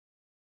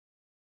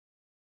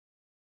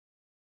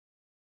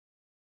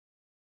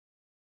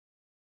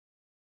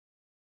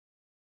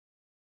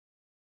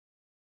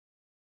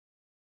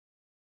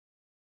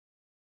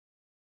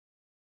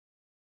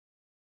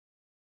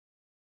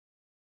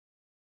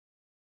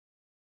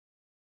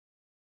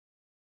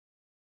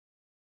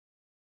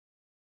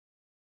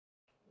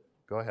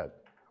Go ahead.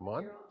 Come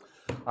on.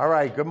 All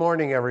right. Good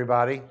morning,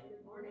 everybody.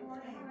 Good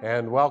morning.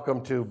 And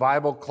welcome to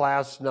Bible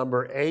class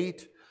number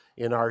 8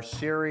 in our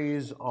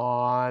series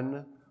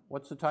on,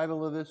 what's the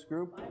title of this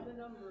group? By the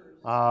numbers.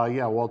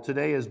 Well,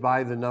 today is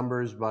By the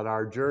Numbers, but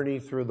our journey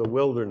through the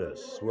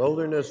wilderness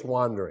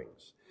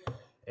wanderings.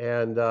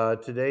 And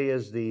today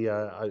is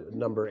the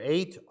number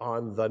 8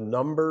 on the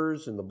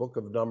numbers in the book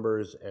of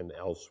Numbers and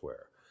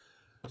elsewhere.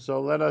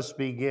 So let us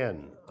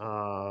begin.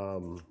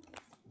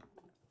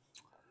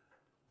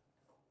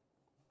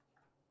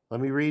 Let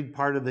me read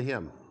part of the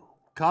hymn.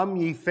 Come,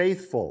 ye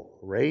faithful,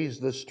 raise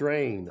the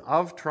strain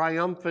of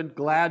triumphant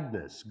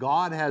gladness.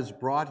 God has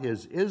brought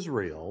his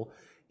Israel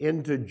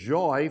into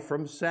joy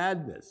from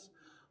sadness.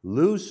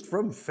 Loosed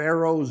from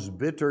Pharaoh's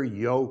bitter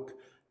yoke,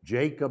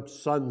 Jacob's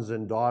sons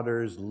and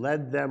daughters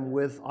led them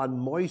with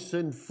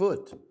unmoistened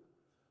foot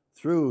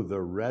through the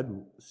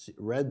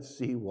Red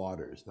Sea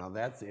waters. Now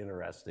that's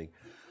interesting.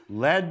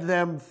 Led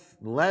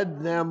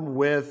them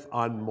with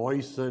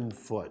unmoistened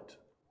foot.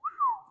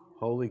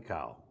 Holy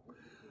cow.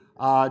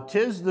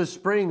 'Tis the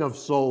spring of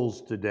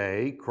souls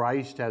today.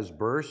 Christ has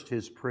burst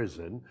his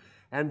prison,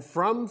 and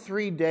from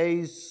 3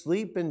 days'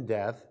 sleep and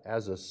death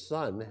as a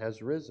sun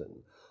has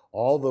risen.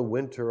 All the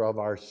winter of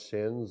our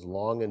sins,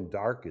 long and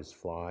dark, is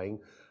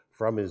flying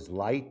from his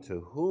light,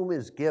 to whom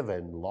is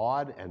given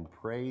laud and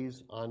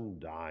praise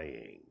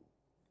undying.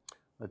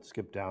 Let's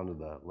skip down to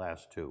the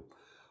last two.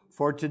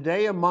 For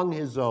today among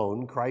his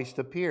own Christ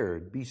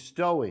appeared,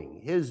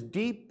 bestowing his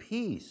deep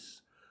peace,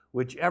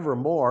 which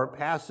evermore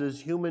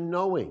passes human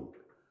knowing.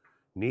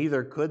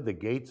 Neither could the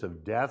gates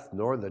of death,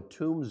 nor the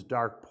tomb's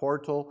dark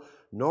portal,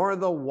 nor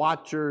the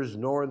watchers,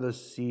 nor the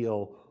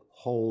seal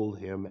hold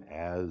him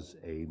as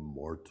a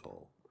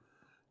mortal.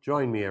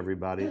 Join me,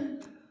 everybody.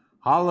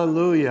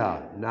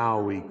 Hallelujah, now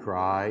we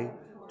cry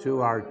to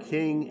our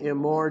King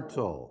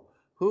immortal,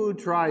 who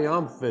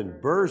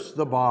triumphant burst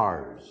the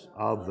bars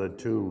of the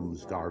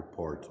tomb's dark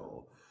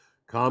portal.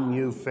 Come,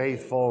 you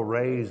faithful,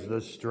 raise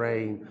the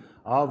strain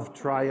of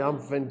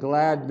triumphant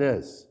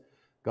gladness.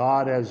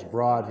 God has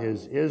brought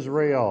his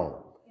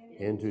Israel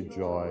into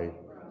joy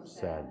from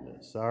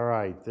sadness. All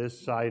right, this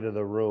side of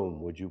the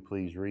room, would you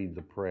please read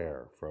the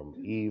prayer from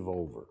Eve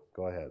over?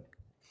 Go ahead.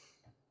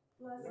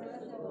 Bless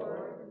the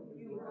Lord,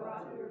 you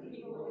brought your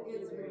people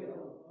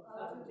Israel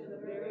up to the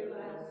very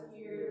last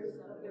years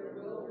of their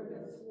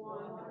wilderness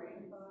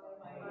wandering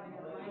by a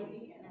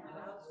mighty and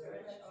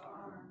outstretched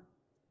arm.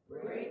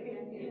 Break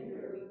and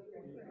hinder,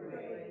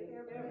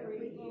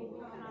 every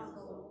evil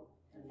counsel,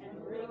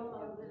 and bring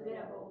of the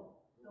devil,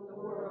 the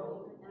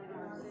world, and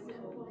our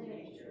sinful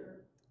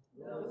nature,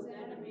 those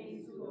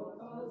enemies who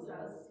oppose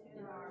us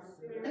in our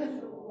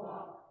spiritual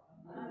walk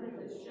under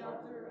the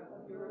shelter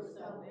of your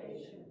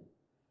salvation.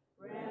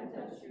 Grant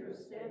us your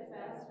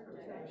steadfast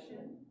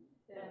protection,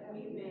 that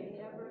we may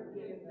ever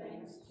give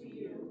thanks to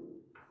you,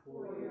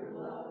 for your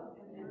love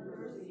and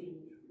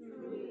mercy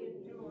truly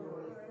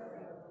endure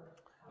forever.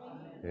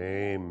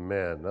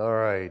 Amen. All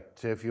right.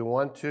 If you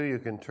want to, you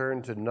can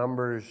turn to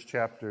Numbers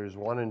chapters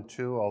 1 and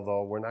 2,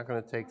 although we're not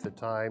going to take the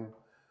time.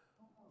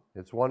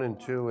 It's 1 and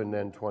 2 and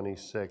then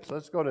 26.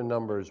 Let's go to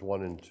Numbers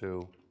 1 and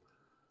 2.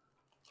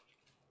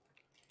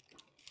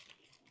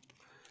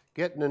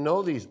 Getting to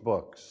know these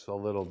books a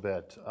little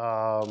bit.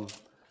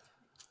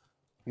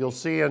 You'll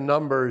see in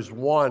Numbers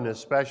 1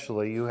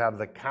 especially, you have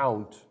the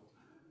count.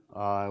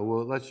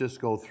 Let's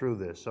just go through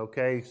this,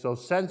 okay? So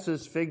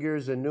census,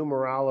 figures, and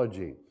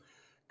numerology.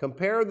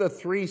 Compare the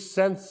 3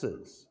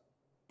 censuses.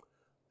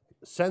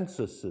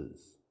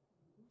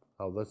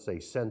 Let's say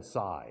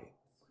censi.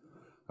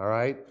 All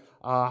right?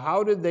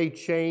 How did they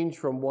change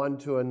from one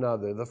to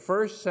another? The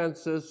first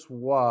census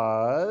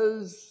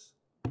was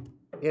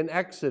in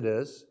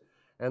Exodus,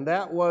 and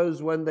that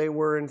was when they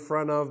were in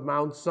front of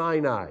Mount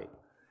Sinai.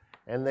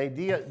 And they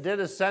did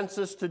a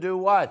census to do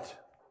what?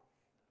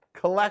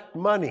 Collect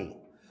money.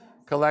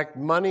 Collect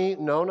money,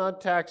 no,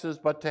 not taxes,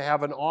 but to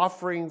have an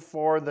offering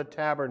for the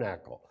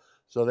tabernacle,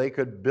 so they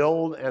could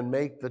build and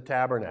make the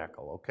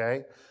tabernacle,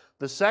 okay?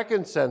 The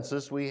second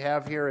census we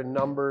have here in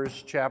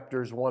Numbers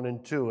chapters 1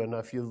 and 2, and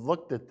if you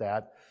looked at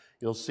that,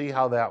 you'll see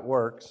how that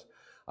works.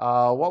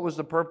 What was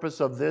the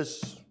purpose of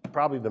this,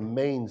 probably the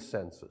main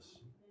census?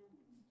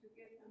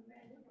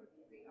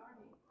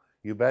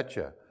 You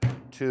betcha.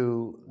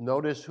 To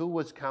notice who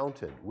was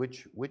counted,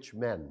 which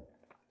men?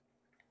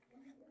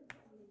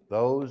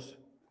 Those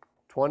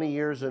 20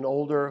 years and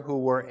older who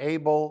were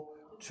able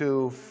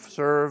to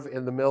serve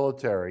in the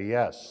military,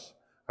 yes.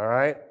 All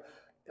right?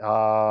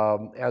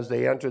 As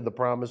they entered the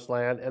promised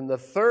land. And the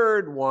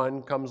third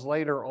one comes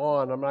later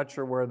on. I'm not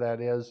sure where that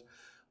is,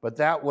 but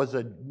that was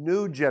a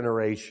new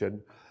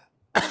generation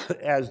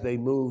as they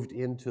moved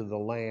into the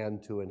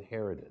land to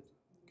inherit it.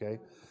 Okay?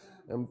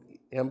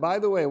 And by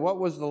the way,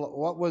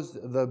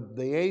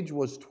 the age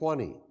was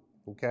 20,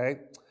 okay?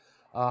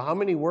 How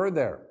many were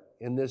there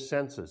in this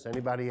census?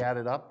 Anybody add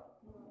it up?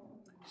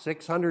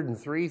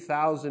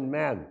 603,000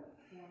 men.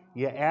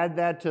 You add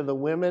that to the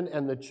women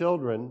and the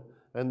children,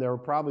 and there were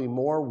probably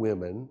more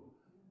women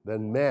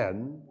than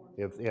men,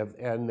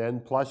 and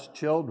then plus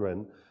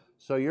children.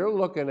 So you're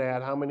looking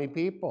at how many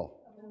people?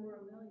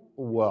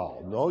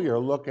 Well, no, you're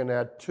looking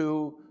at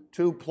 2+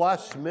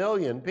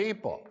 million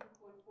people.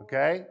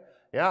 Okay?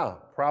 Yeah,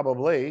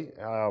 probably.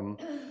 Who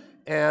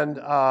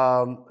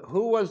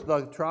was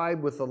the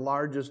tribe with the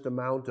largest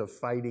amount of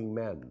fighting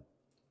men?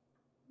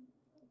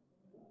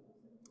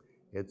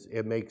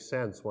 It makes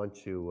sense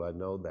once you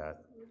know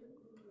that.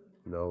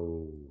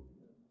 No.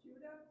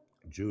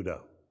 Judah.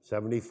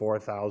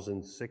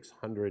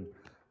 74,600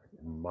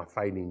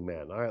 fighting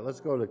men. All right, let's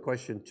go to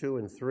question 2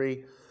 and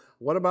 3.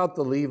 What about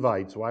the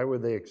Levites? Why were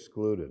they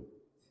excluded?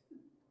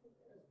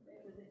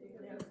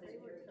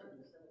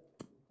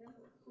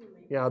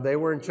 Yeah, they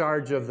were in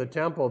charge of the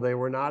temple. They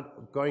were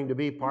not going to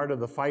be part of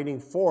the fighting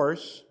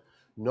force,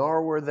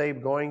 nor were they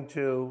going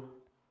to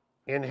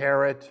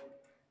inherit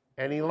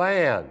any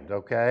land,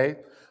 okay?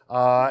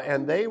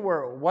 And they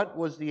were, what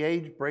was the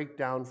age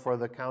breakdown for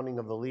the counting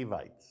of the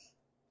Levites?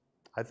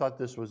 I thought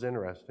this was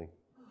interesting.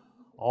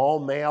 All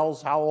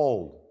males, how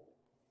old?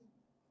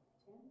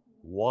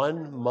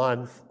 1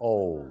 month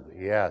old,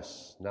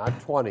 yes,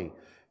 not 20.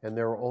 And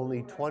there were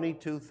only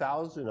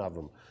 22,000 of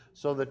them.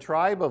 So the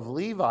tribe of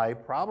Levi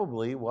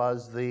probably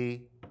was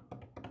the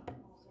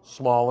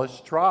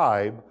smallest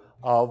tribe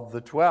of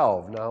the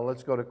 12. Now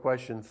let's go to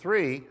question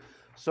 3.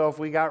 So if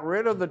we got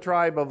rid of the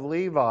tribe of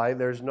Levi,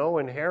 there's no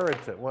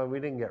inheritance. Well, we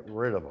didn't get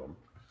rid of them.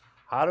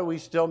 How do we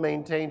still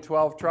maintain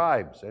 12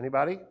 tribes?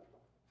 Anybody?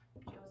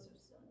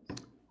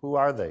 Who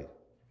are they?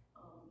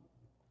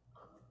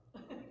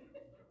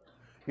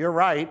 You're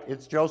right,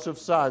 it's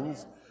Joseph's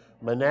sons,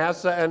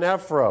 Manasseh and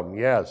Ephraim,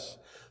 yes.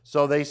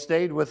 So they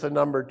stayed with the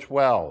number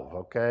 12,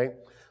 okay?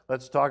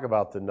 Let's talk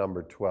about the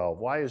number 12.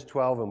 Why is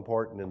 12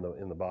 important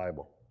in the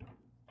Bible?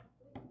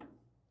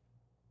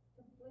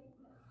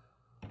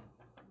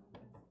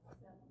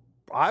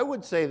 I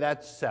would say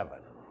that's 7.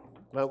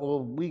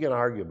 Well, we can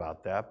argue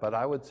about that, but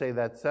I would say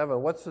that's 7.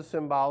 What's the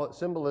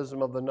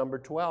symbolism of the number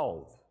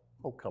 12?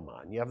 Oh, come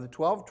on. You have the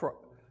 12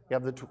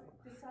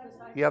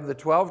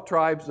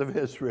 tribes of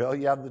Israel.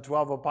 You have the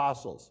 12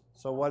 apostles.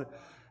 So what?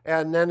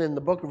 And then in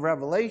the book of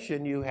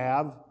Revelation, you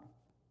have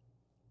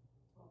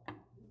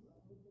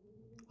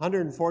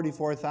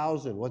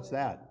 144,000. What's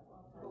that?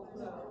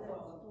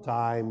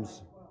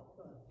 Times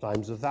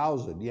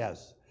 1,000.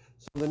 Yes.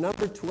 So the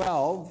number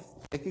 12.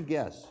 Take a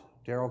guess.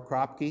 Daryl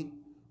Kropke,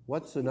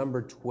 what's the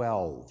number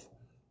 12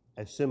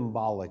 as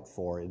symbolic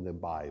for in the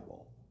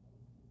Bible?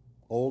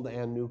 Old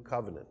and New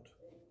Covenant.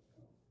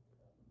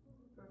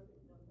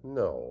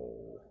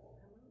 No.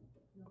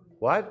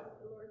 What?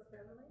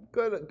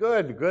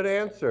 Good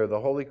answer.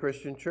 The Holy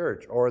Christian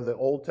Church, or the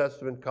Old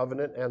Testament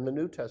covenant and the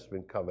New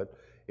Testament covenant.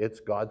 It's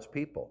God's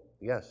people.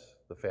 Yes,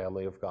 the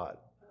family of God.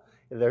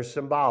 They're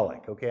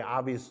symbolic. Okay,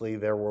 obviously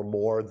there were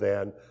more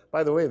than,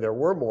 by the way, there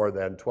were more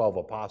than 12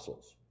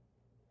 apostles.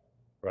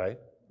 Right?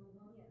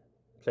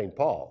 St.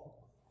 Paul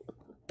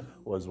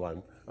was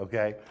one,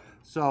 okay?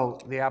 So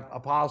the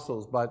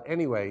apostles, but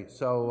anyway,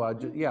 so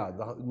yeah,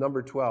 the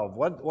number 12.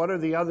 What are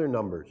the other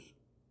numbers?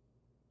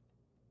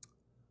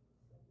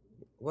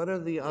 What are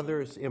the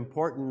other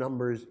important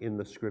numbers in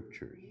the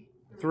scriptures?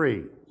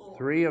 3.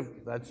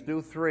 Let's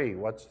do 3.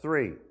 What's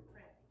 3?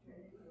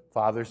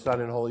 Father, Son,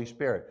 and Holy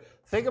Spirit.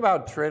 Think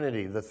about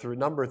Trinity,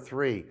 number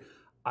 3.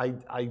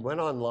 I went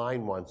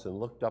online once and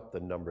looked up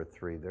the number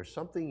 3. There's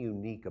something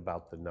unique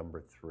about the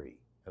number 3,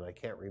 and I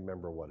can't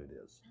remember what it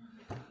is.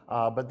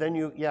 But then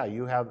you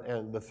have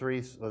and the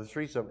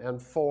threesome,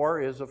 and 4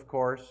 is, of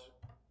course,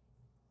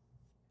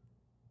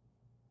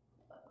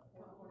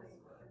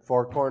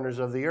 4 corners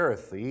of the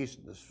earth: the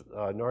east,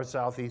 north,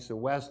 south, east,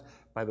 and west.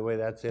 By the way,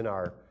 that's in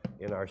our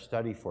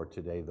study for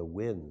today. The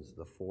winds,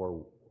 the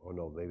 4. Oh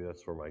no, maybe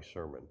that's for my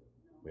sermon.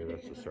 Maybe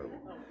that's the sermon.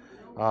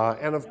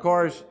 And of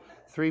course,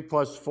 3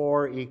 plus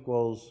 4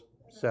 equals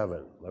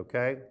 7,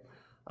 okay?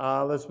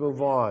 Let's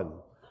move on.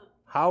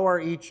 How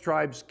are each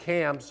tribe's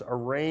camps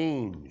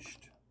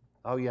arranged?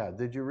 Oh yeah,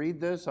 did you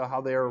read this,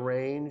 how they're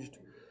arranged?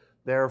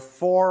 There are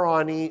 4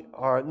 on each,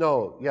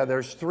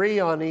 there's 3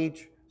 on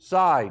each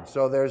side.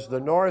 So there's the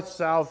north,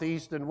 south,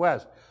 east, and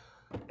west.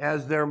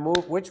 As they're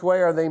which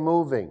way are they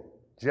moving?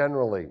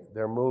 Generally,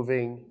 they're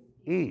moving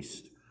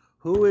east.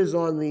 Who is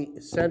on the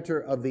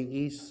center of the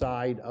east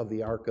side of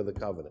the Ark of the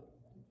Covenant?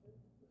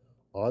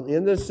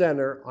 In the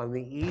center, on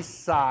the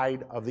east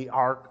side of the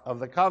Ark of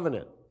the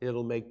Covenant.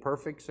 It'll make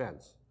perfect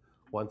sense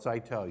once I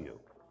tell you.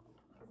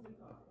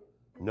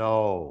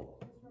 No.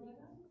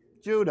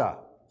 Judah.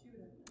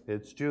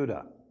 It's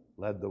Judah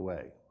led the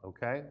way,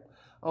 okay?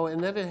 Oh,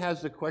 and then it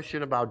has the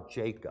question about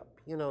Jacob.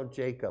 You know,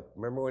 Jacob.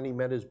 Remember when he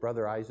met his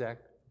brother Isaac?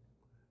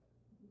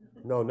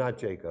 No, not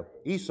Jacob.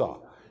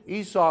 Esau.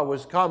 Esau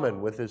was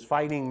coming with his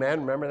fighting men.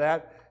 Remember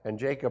that? And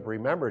Jacob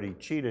remembered he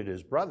cheated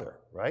his brother,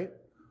 right?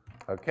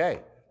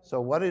 Okay. So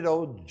what did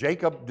old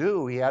Jacob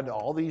do? He had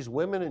all these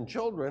women and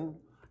children,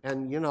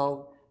 and, you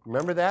know,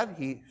 remember that?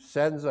 He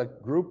sends a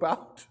group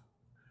out.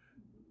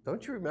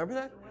 Don't you remember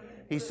that?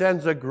 He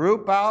sends a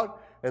group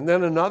out, and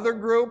then another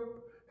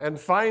group, and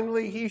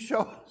finally he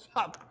shows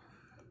up.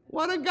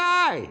 What a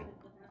guy!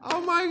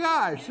 Oh my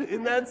gosh,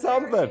 isn't that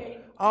something?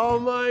 Oh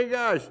my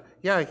gosh.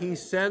 Yeah, he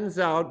sends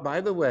out,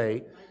 by the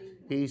way,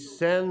 he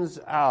sends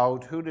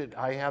out, who did,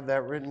 I have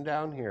that written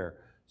down here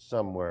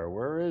somewhere.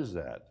 Where is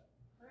that?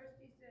 First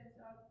he sends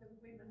out the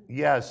women.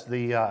 Yes,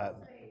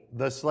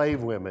 the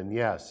slave women,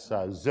 yes,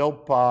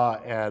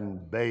 Zilpah and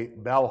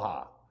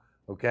Belha,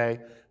 okay?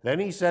 Then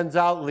he sends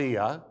out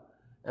Leah,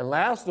 and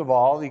last of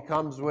all, he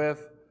comes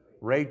with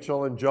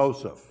Rachel and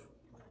Joseph,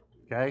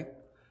 okay?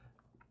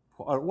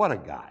 What a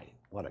guy,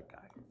 what a guy.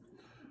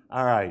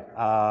 All right,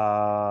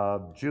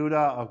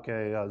 Judah,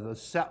 okay,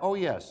 oh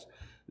yes,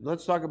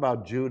 let's talk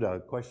about Judah,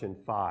 question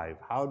 5.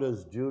 How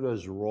does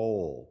Judah's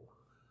role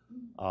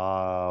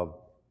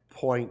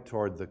point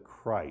toward the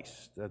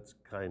Christ? That's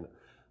kind of,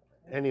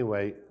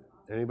 anyway,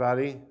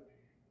 anybody?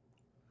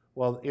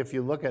 Well, if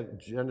you look at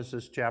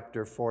Genesis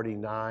chapter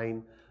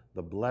 49,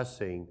 the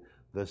blessing,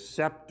 the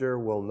scepter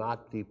will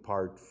not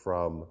depart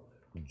from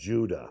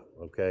Judah,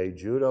 okay?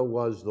 Judah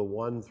was the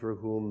one through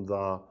whom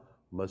the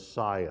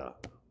Messiah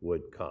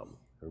would come.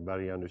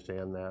 Everybody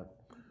understand that?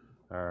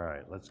 All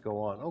right, let's go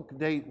on. Oh, what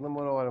do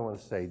I want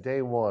to say?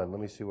 Day 1, let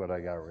me see what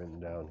I got written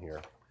down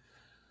here.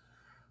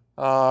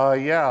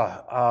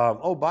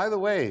 Oh, by the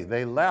way,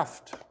 they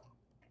left.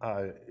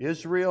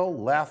 Israel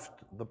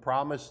left the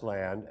promised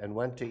land and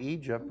went to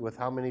Egypt with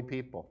how many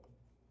people?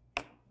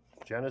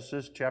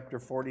 Genesis chapter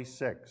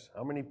 46.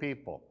 How many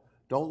people?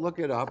 Don't look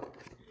it up.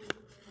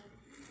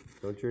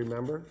 Don't you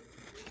remember?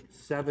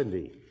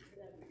 70.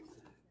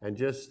 And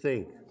just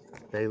think,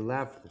 they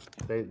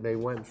left, they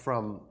went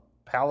from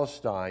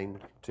Palestine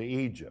to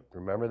Egypt.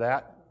 Remember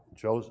that?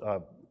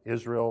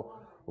 Israel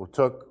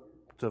took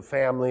the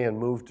family and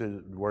moved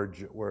to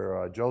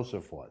where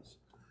Joseph was.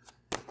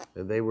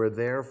 And they were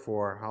there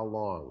for how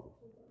long?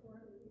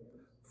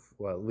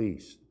 Well, at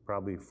least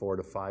probably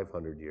 400 to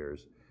 500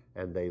 years.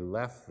 And they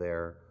left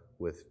there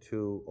with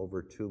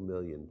over 2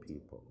 million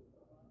people.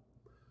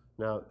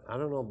 Now, I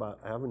don't know about,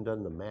 I haven't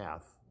done the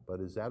math, but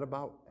is that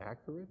about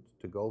accurate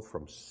to go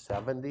from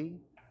 70?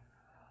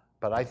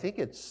 But I think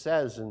it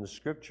says in the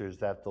scriptures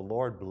that the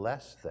Lord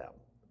blessed them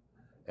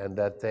and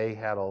that they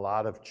had a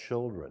lot of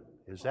children.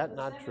 Is that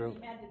not true?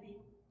 Had to be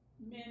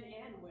men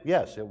and women.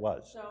 Yes, it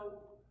was. So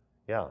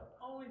yeah.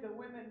 Only the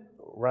women.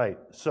 Right.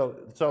 So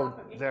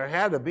there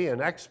had to be an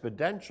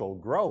exponential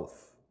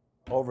growth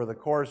over the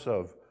course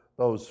of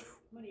those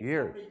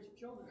years.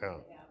 Yeah.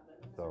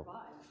 So,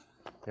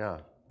 yeah.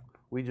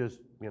 We just,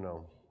 yeah.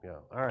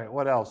 All right,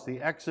 what else?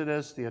 The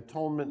Exodus, the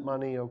atonement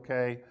money,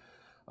 okay.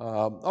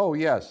 Oh,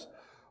 yes.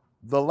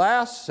 The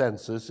last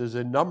census is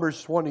in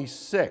Numbers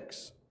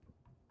 26,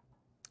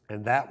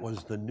 and that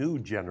was the new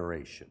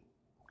generation.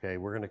 Okay,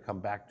 we're going to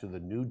come back to the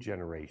new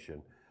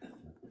generation.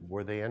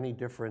 Were they any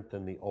different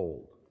than the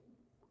old?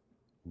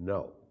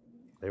 No.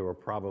 They were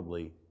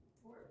probably,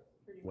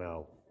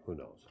 well, who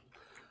knows.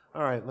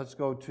 All right, let's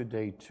go to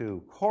day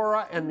 2.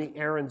 Korah and the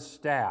Aaron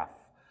staff.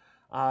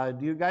 Do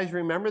you guys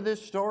remember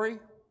this story?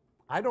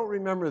 I don't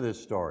remember this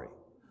story.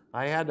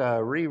 I had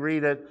to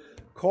reread it.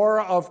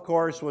 Korah, of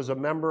course, was a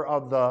member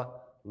of the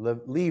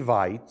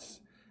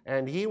Levites,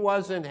 and he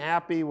wasn't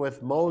happy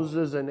with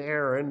Moses and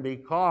Aaron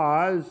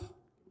because,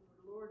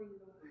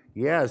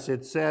 yes,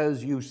 it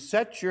says, you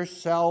set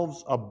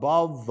yourselves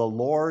above the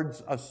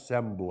Lord's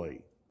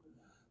assembly.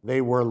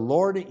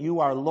 You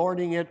are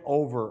lording it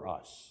over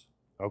us,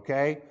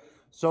 okay?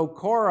 So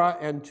Korah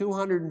and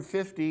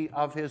 250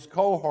 of his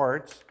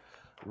cohorts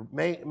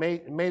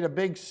made a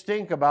big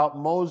stink about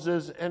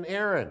Moses and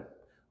Aaron.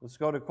 Let's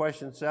go to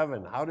question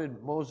 7. How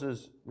did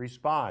Moses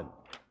respond?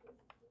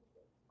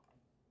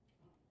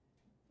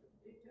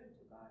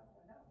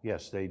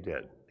 Yes, they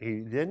did. He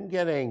didn't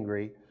get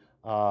angry,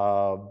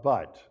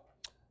 but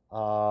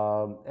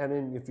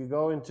if you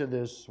go into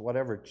this,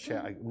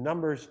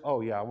 Numbers,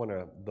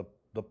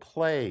 the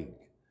plague.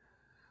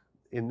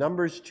 In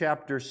Numbers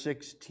chapter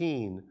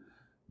 16,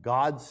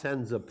 God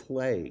sends a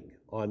plague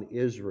on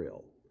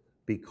Israel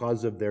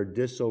because of their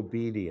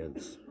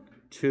disobedience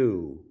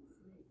to,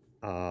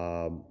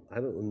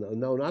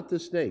 not the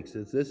snakes.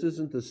 This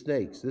isn't the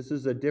snakes. This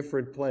is a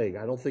different plague.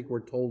 I don't think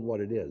we're told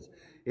what it is.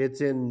 It's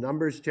in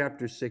Numbers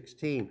chapter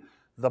 16.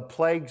 The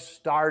plague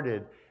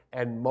started,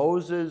 and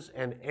Moses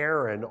and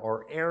Aaron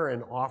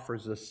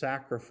offers a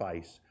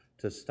sacrifice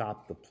to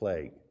stop the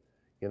plague.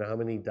 You know how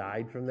many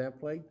died from that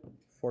plague?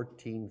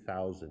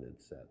 14,000, it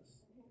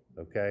says.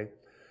 Okay?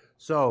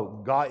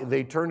 So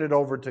they turned it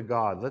over to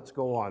God. Let's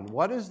go on.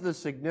 What is the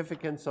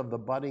significance of the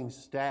budding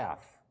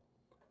staff?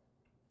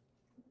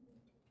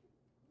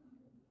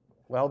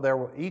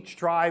 Well, each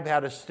tribe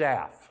had a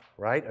staff,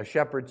 right? A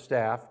shepherd's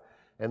staff.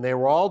 And they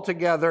were all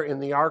together in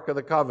the Ark of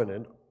the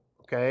Covenant,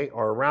 okay,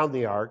 or around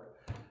the Ark,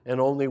 and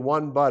only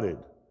one budded.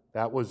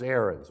 That was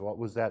Aaron's. What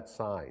was that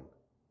sign?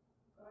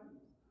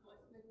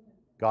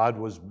 God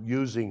was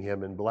using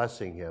him and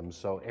blessing him,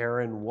 so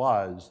Aaron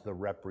was the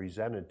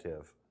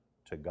representative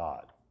to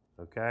God,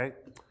 okay?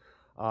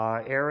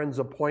 Aaron's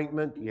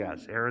appointment,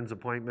 yes, Aaron's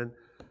appointment.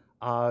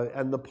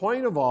 And the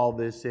point of all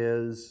this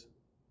is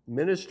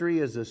ministry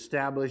is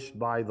established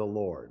by the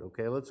Lord,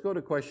 okay? Let's go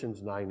to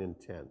questions 9 and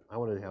 10. I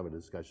want to have a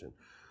discussion.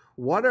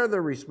 What are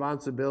the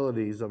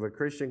responsibilities of a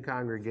Christian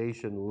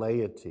congregation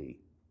laity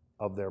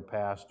of their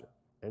pastor?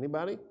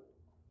 Anybody?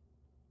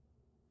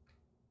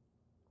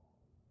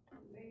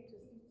 They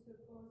just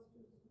supposed to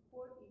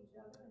support each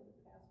other, and the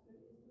pastor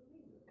is the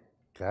leader.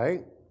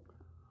 Okay.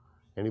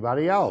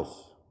 Anybody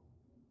else?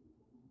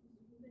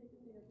 They have to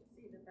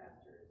see the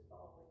pastor is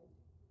following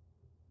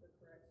the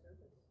correct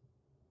service.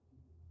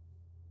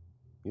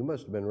 You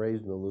must have been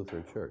raised in the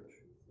Lutheran Church.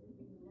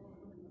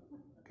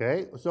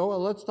 Okay, so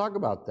let's talk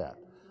about that.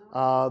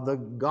 The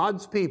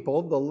God's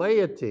people, the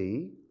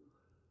laity,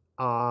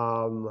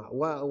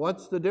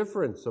 what's the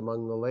difference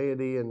among the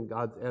laity and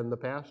God and the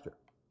pastor?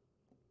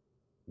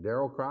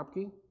 Daryl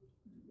Kropke,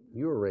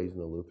 you were raised in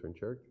the Lutheran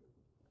Church.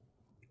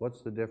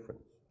 What's the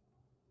difference?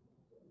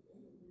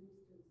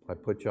 I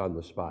put you on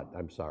the spot.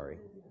 I'm sorry.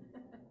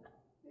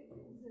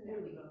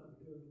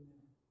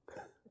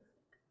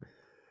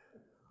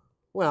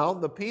 Well,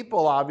 the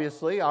people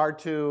obviously are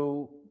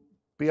to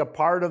be a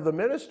part of the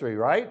ministry,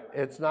 right?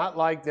 It's not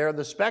like they're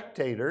the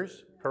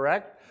spectators,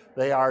 correct?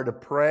 They are to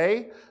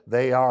pray,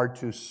 they are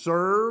to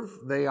serve,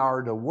 they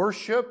are to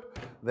worship,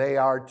 they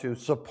are to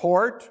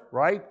support,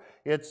 right?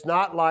 It's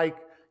not like,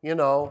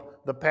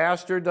 the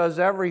pastor does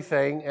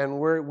everything and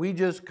we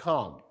just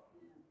come.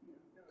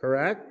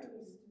 Correct?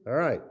 All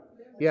right.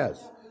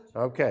 Yes.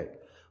 Okay.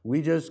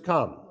 We just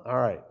come. All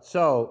right.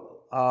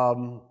 So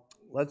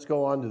let's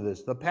go on to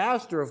this. The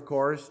pastor, of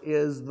course,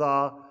 is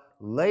the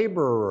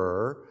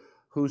laborer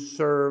who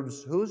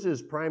serves. Who's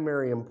his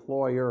primary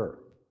employer?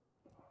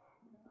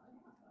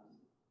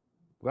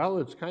 Well,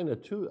 it's kind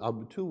of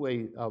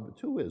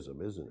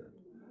twoism, isn't it?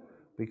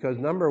 Because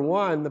number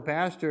one, the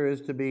pastor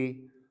is to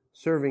be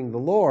serving the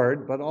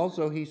Lord, but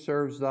also he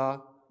serves the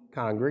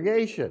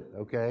congregation,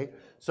 okay?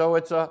 So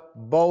it's a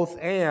both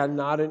and,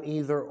 not an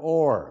either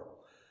or.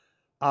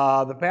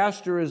 The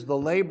pastor is the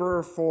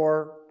laborer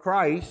for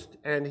Christ,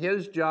 and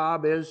his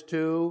job is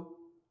to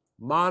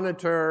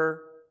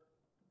monitor,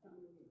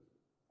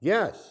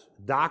 yes,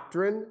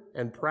 doctrine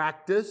and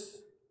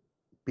practice,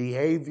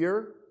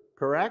 behavior,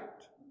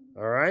 correct?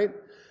 All right?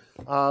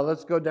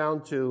 Let's go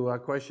down to a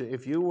question.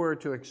 If you were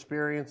to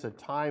experience a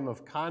time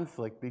of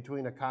conflict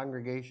between a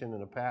congregation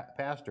and a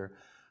pastor,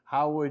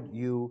 how would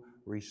you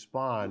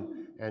respond,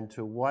 and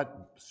to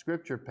what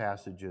scripture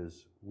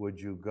passages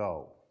would you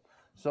go?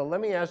 So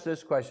let me ask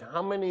this question.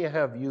 How many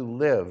have you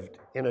lived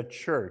in a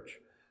church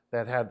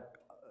that had,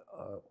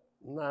 I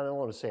don't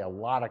want to say a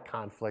lot of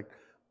conflict,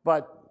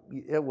 but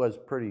it was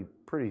pretty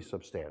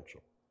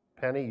substantial?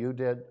 Penny, you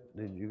did?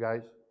 Did you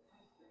guys?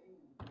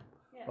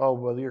 Yeah. Oh,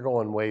 well, you're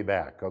going way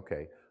back.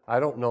 Okay. I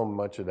don't know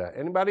much of that.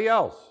 Anybody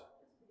else?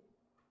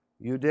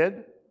 You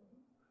did?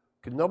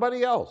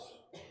 Nobody else?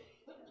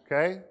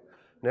 Okay.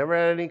 Never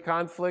had any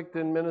conflict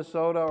in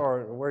Minnesota,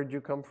 or where'd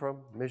you come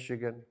from?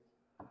 Michigan.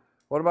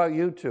 What about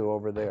you two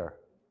over there?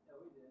 Yeah,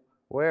 we did.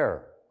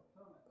 Where?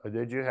 Oh,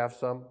 did you have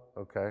some?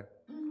 Okay.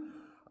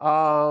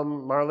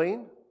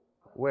 Marlene?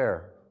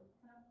 Where?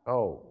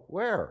 Oh,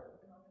 where?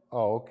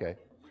 Oh, okay.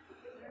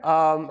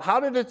 How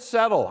did it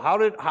settle?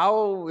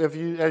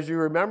 As you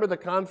remember the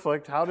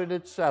conflict, how did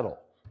it settle?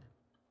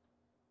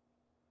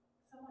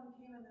 Someone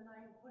came in the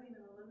night, put him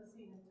in a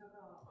limousine and took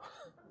off.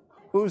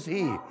 Who's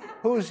he?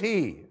 Who's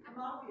he?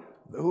 Mafia.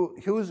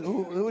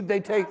 Who'd they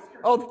take?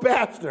 Oh, the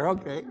pastor.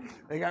 Okay,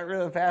 they got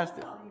rid of the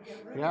pastor.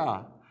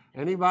 Yeah.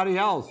 Anybody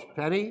else?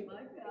 Penny?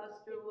 My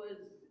pastor was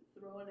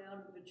thrown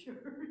out of the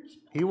church.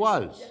 He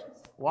was. Yes.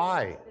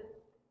 Why?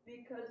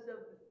 Because of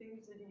the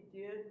things that he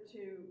did to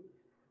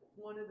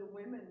one of the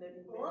women that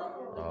he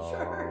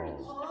married in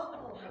the church.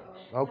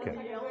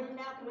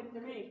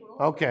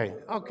 Okay.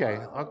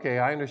 Okay.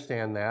 I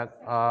understand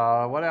that.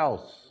 What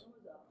else?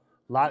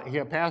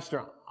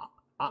 Pastor.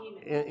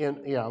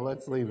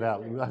 Let's leave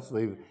that. Let's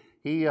leave.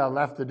 He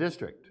left the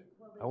district.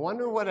 I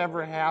wonder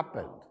whatever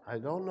happened. I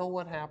don't know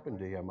what happened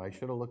to him. I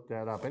should have looked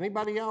that up.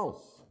 Anybody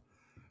else?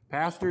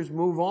 Pastors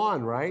move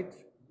on, right?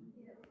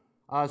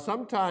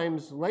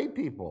 Sometimes lay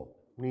people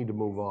need to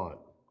move on,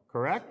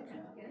 correct?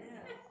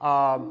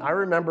 I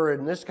remember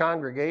in this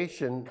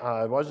congregation,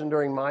 it wasn't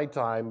during my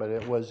time, but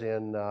it was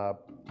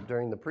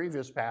during the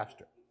previous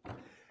pastor.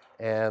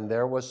 And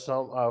there was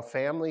some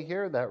family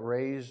here that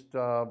raised,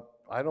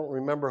 I don't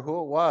remember who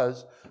it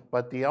was,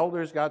 but the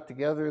elders got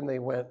together and they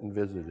went and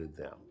visited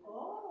them.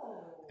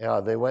 Yeah,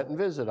 they went and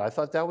visited. I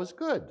thought that was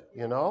good,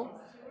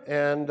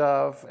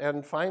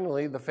 And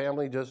finally, the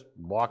family just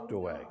walked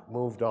away,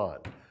 moved on,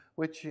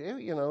 which,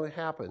 it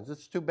happens.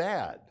 It's too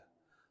bad.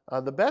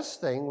 The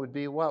best thing would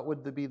be, what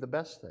would be the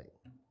best thing?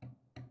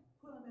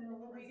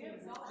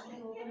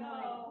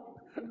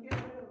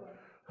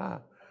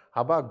 How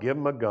about give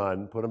them a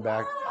gun, put them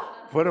back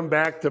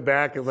to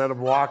back, and let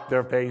them walk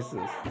their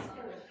paces?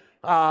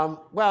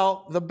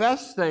 Well, the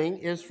best thing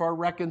is for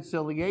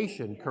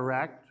reconciliation,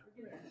 correct?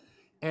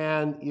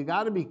 And you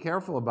got to be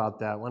careful about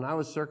that. When I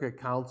was circuit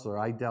counselor,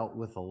 I dealt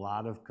with a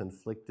lot of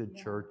conflicted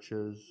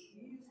churches.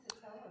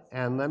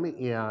 And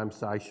I'm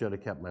sorry, I should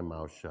have kept my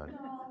mouth shut.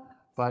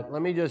 But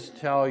let me just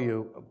tell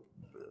you,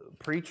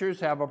 preachers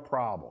have a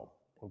problem,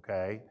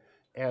 okay?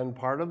 And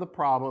part of the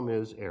problem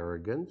is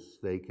arrogance.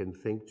 They can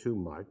think too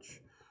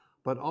much.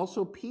 But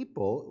also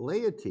people,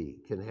 laity,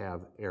 can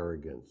have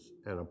arrogance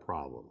and a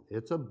problem.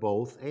 It's a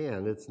both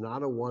and. It's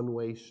not a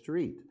one-way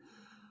street.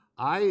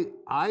 I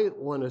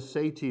want to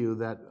say to you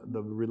that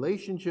the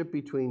relationship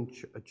between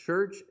a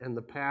church and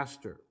the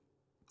pastor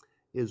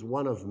is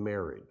one of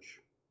marriage.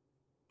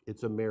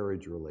 It's a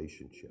marriage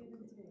relationship.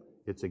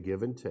 It's a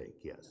give and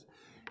take, yes.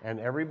 And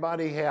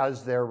everybody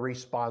has their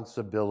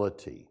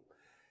responsibility.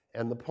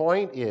 And the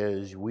point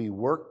is, we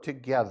work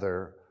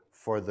together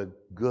for the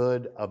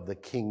good of the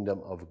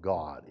kingdom of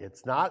God.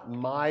 It's not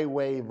my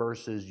way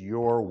versus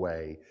your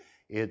way.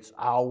 It's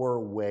our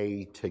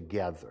way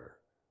together.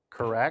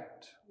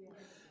 Correct?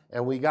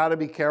 And we got to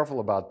be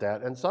careful about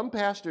that. And some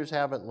pastors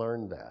haven't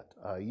learned that.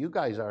 You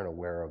guys aren't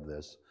aware of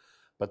this,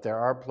 but there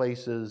are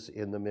places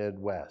in the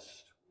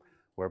Midwest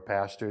where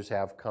pastors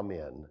have come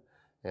in.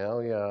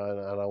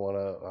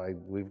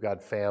 We've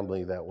got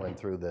family that went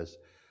through this.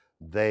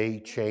 They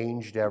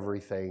changed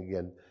everything,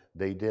 and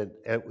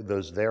it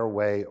was their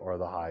way or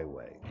the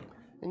highway.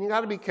 And you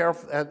got to be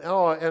careful.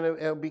 And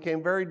it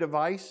became very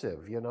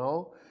divisive,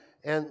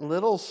 and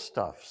little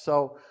stuff.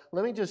 So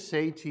let me just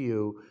say to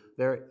you,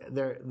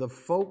 the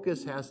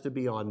focus has to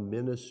be on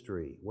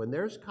ministry. When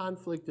there's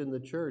conflict in the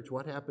church,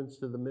 what happens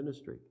to the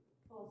ministry?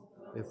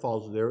 It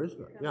falls. There is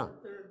none.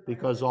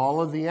 Because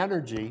all of the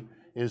energy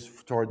is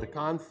toward the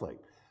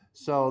conflict.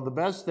 So the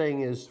best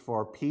thing is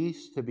for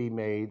peace to be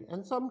made,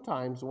 and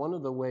sometimes one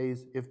of the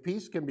ways, if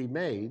peace can be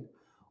made,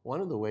 one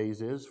of the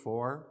ways is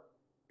for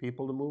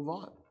people to move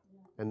on.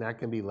 And that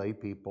can be lay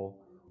people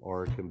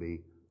or it can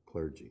be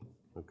clergy.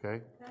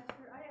 Okay?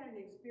 Pastor, I had an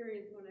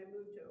experience when I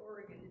moved to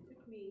Oregon. It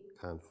took me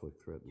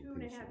Conflict threatened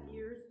 2.5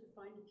 years to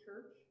find a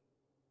church.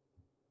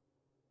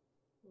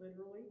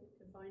 Literally,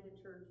 to find a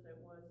church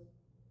that was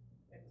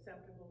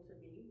acceptable to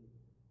me.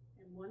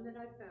 And one that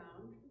I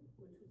found,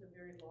 which was a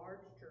very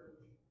large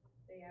church,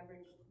 they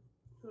averaged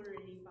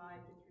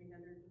 285 to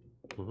 300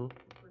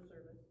 per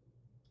service.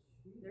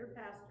 Their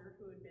pastor,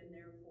 who had been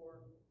there for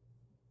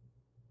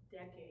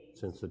decades.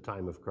 Since the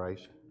time of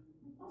Christ?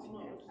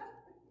 Almost.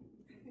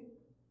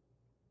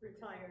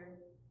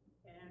 Retired.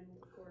 And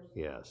of course,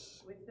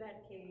 yes, with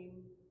that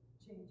came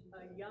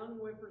a young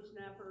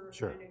whippersnapper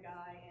sure. kind of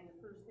guy, and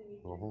the first thing he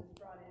did was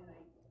brought in a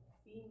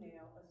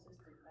female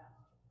assistant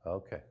pastor.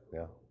 Okay,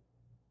 yeah.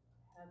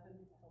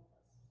 Heaven help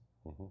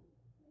us.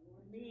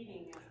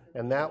 Meeting after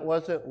And that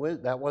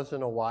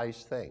wasn't a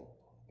wise thing.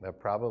 That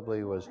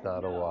probably was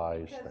not a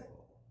wise thing.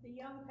 The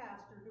young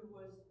pastor, who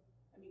was,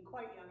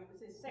 quite young, it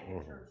was his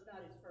second church,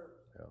 not his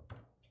first. Yeah.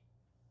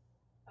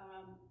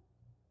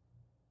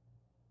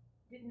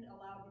 Didn't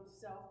allow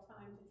himself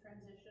time to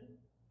transition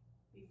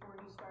before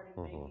he started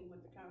making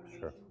what the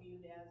congregation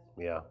viewed as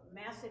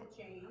massive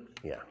change.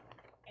 Yeah.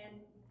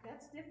 And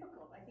that's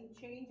difficult. I think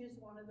change is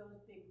one of those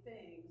big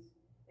things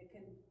that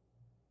can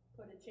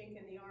put a chink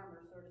in the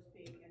armor, so to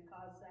speak, and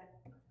cause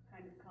that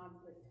kind of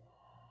conflict.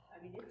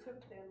 It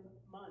took them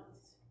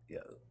months. Yeah.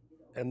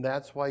 And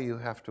that's why you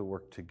have to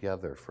work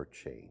together for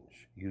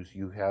change.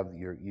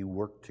 You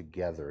work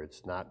together.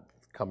 It's not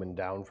coming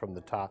down from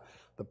the top.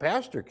 The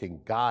pastor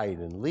can guide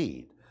and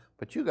lead,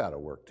 but you got to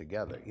work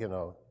together.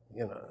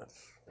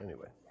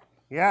 Anyway.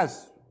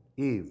 Yes,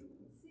 Eve.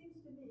 It seems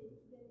to me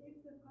that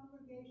if the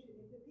congregation,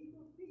 if the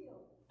people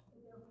feel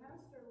that their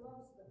pastor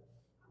loves them,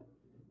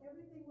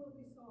 everything will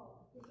be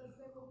solved because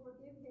they will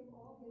forgive him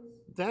all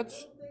his little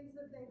things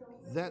that they don't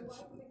really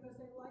like because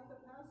they like the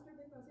pastor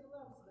because he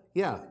loves them.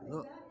 Yeah.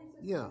 That is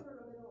the center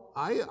of it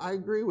all. I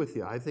agree with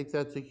you. I think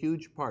that's a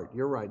huge part.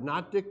 You're right.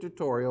 Not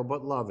dictatorial,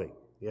 but loving.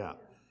 Yeah.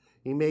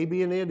 He may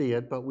be an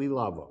idiot, but we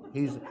love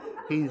him.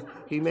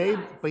 He may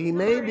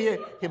be,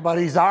 but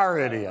he's our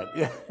idiot.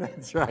 Yeah,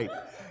 that's right.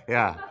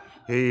 Yeah.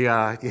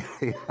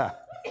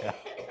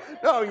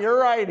 No, you're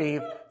right,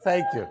 Eve.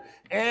 Thank you.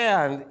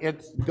 And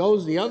it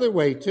goes the other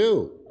way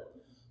too,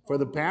 for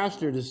the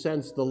pastor to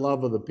sense the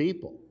love of the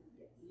people.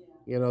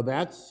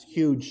 That's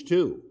huge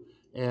too.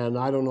 And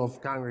I don't know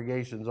if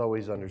congregations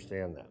always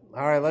understand that.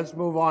 All right, let's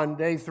move on.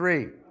 Day 3.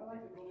 I'd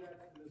like to go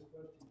back to this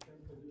question,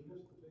 Tim, because you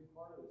missed a big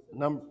part of it.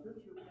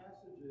 Scripture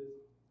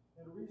passages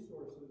and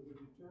resources would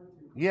you turn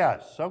to?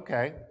 Yes,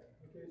 okay.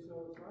 Okay,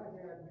 so I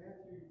had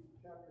Matthew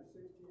chapter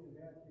 16 and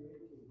Matthew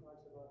 18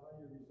 talks about how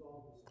you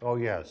resolve this.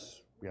 Oh,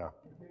 yes, yeah.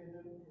 Okay, and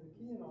then the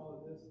key in all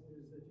of this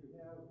is that you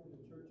have in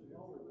the church an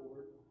elder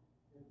board,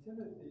 and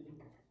Timothy,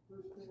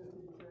 1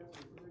 Timothy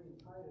chapter 3 and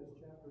Titus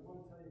chapter 1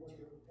 tell you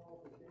what the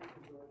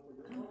qualifications are for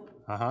your elder.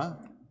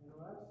 And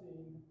what I've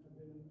seen, I've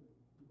been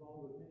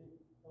involved with many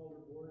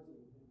elder boards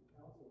and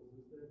councils,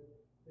 is that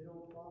they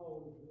don't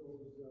follow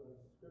those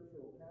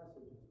scriptural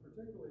passages,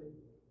 particularly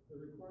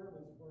the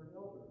requirements for an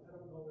elder. I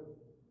don't know if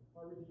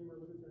our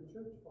Redeemer Lutheran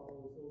Church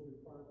follows those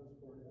requirements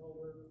for an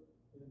elder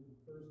in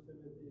 1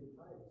 Timothy and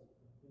Titus.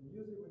 And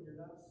usually when you're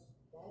not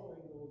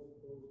following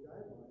those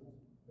guidelines,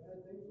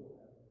 bad things will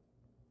happen.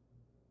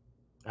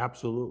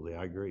 Absolutely,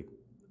 I agree.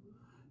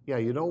 Yeah,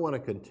 you don't want a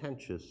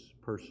contentious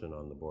person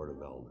on the Board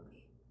of Elders.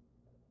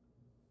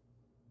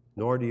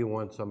 Nor do you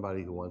want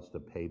somebody who wants to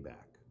pay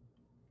back.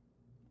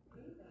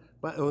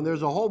 But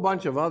there's a whole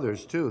bunch of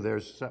others too.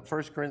 There's 1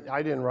 Corinthians,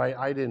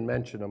 I didn't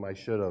mention them, I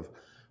should have.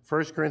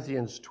 1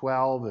 Corinthians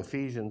 12,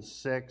 Ephesians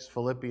 6,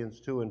 Philippians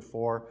 2 and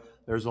 4.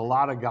 There's a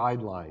lot of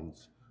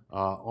guidelines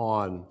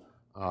on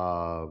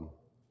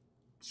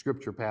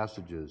scripture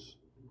passages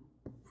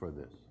for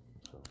this.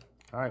 So,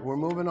 all right, we're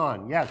moving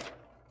on. Yes?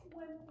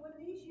 When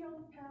these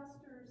young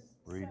pastors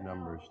Read set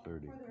Numbers out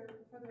 30.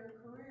 for their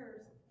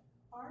careers,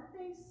 aren't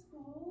they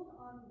schooled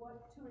on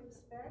what to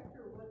expect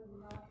or what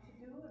not to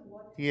do and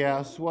what to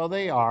Yes, do? well,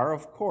 they are,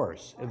 of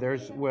course. Aren't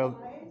There's, they well,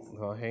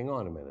 advised? hang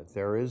on a minute.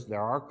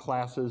 There are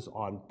classes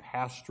on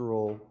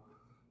pastoral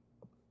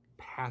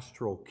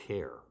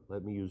care.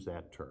 Let me use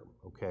that term,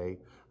 okay?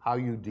 How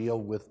you deal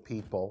with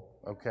people,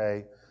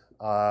 okay?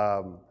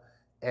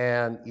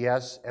 And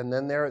yes, and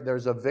then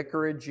there's a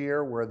vicarage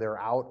year where they're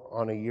out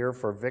on a year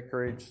for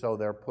vicarage, so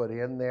they're put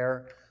in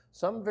there.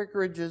 Some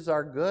vicarages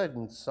are good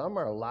and some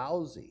are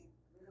lousy.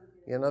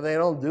 You know, they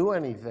don't do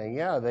anything.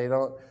 Yeah, they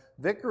don't.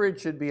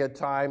 Vicarage should be a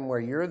time where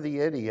you're the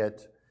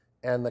idiot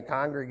and the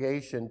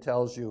congregation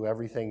tells you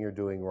everything you're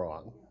doing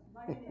wrong.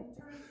 Like an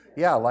internship?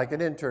 Yeah, like an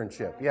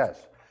internship,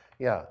 yes.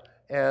 Yeah.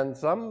 And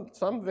some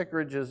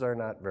vicarages are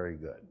not very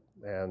good.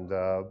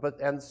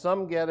 And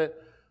some get it.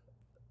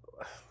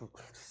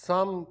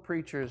 Some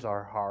preachers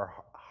are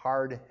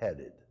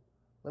hard-headed.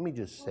 Let me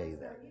just say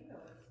that.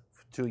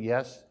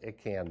 Yes, it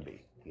can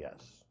be.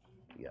 Yes.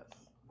 Yes.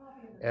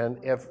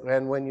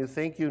 And when you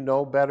think you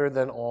know better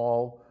than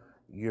all,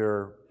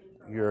 you're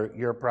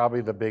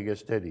probably the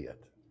biggest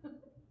idiot.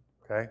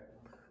 Okay?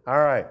 All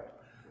right.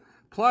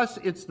 Plus,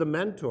 it's the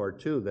mentor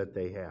too that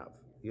they have.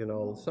 You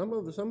know, some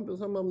of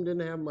them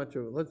didn't have much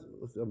of a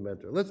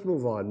mentor. Let's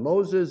move on.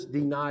 Moses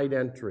denied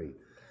entry.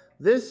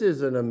 This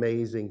is an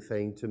amazing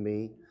thing to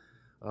me.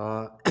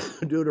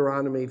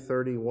 Deuteronomy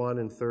 31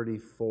 and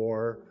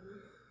 34.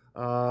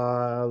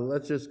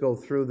 Let's just go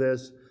through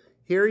this.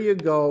 Here you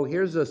go.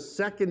 Here's a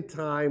second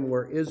time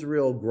where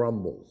Israel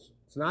grumbles.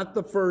 It's not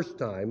the first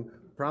time.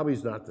 Probably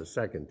it's not the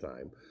second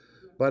time.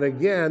 But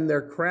again,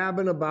 they're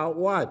crabbing about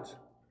what?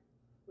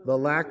 The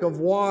lack of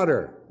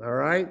water. All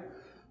right?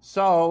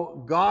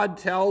 So God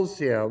tells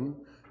him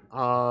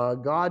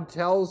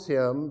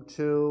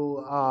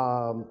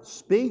to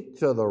speak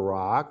to the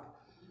rock,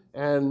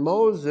 and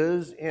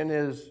Moses, in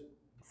his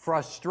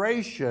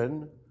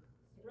frustration,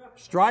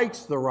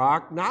 strikes the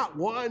rock not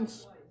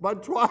once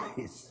but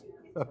twice.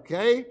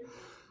 Okay,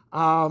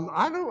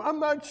 I'm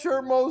not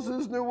sure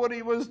Moses knew what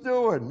he was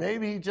doing.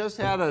 Maybe he just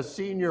had a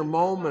senior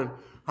moment,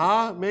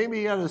 huh? Maybe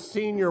he had a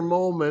senior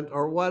moment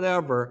or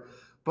whatever.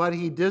 But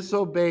he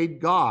disobeyed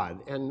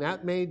God, and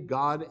that made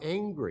God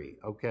angry,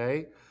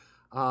 okay?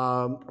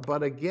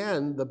 But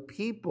again, the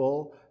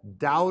people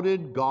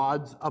doubted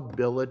God's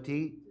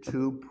ability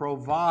to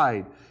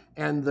provide.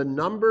 And in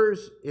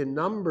Numbers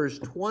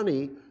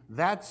 20,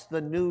 that's the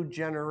new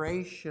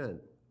generation.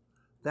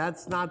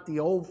 That's not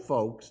the old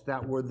folks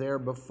that were there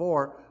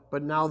before,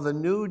 but now the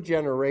new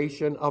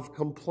generation of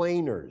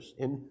complainers.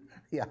 Don't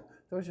you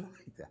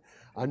like that?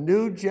 A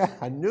new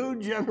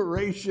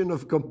generation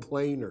of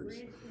complainers.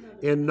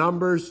 In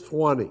Numbers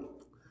 20.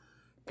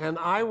 And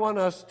I want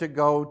us to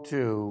go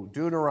to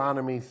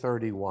Deuteronomy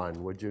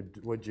 31. Would you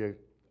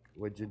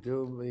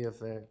do me a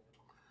thing?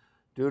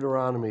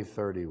 Deuteronomy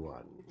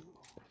 31.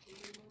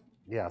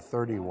 Yeah,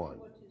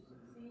 31.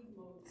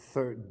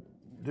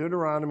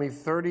 Deuteronomy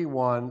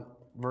 31,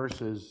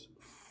 verses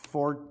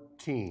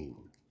 14.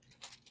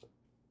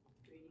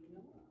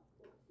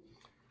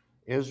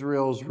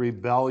 Israel's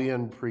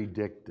rebellion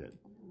predicted.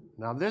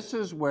 Now this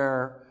is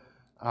where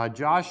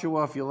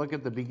Joshua, if you look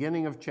at the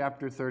beginning of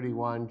chapter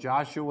 31,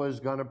 Joshua is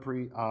going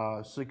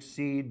to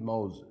succeed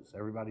Moses.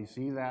 Everybody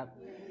see that?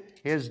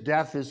 His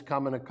death is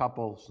coming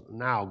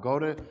now. Go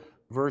to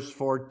verse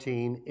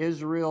 14.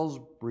 Israel's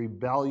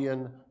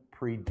rebellion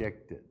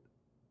predicted.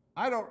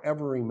 I don't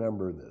ever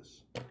remember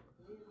this.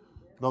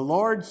 The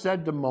Lord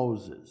said to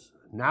Moses,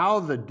 "Now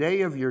the day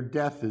of your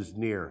death is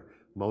near."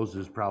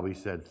 Moses probably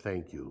said,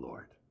 "Thank you,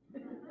 Lord."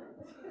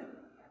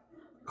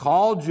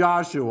 "Call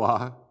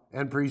Joshua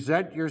and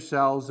present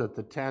yourselves at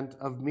the tent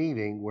of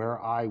meeting where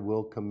I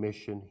will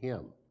commission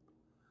him."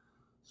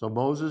 So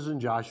Moses and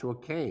Joshua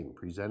came,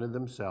 presented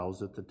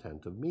themselves at the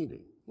tent of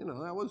meeting. You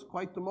know, that was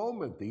quite the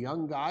moment, the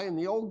young guy and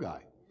the old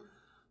guy.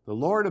 The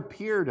Lord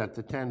appeared at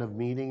the tent of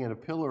meeting in a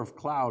pillar of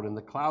cloud, and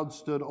the cloud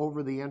stood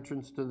over the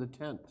entrance to the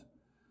tent.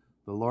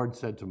 The Lord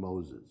said to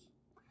Moses,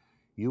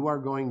 "You are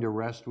going to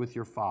rest with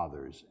your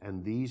fathers,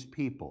 and these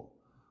people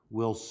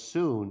will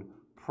soon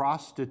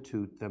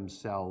prostitute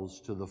themselves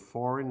to the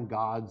foreign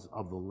gods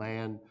of the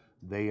land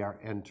they are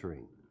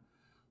entering.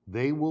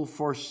 They will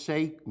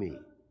forsake me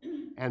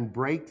and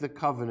break the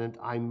covenant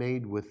I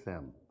made with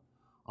them.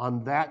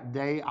 On that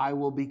day I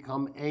will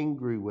become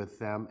angry with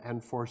them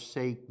and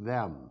forsake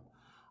them.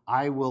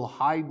 I will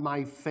hide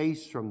my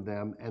face from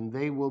them, and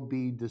they will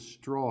be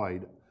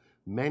destroyed.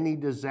 Many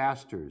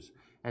disasters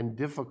and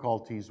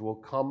difficulties will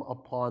come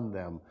upon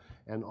them,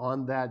 and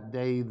on that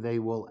day they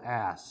will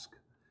ask,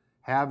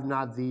 'Have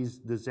not these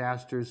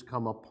disasters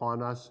come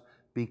upon us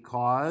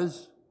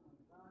because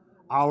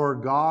Our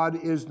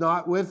God is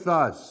not with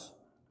us.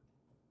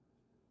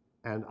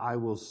 And I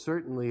will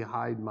certainly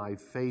hide my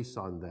face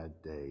on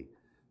that day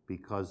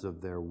because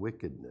of their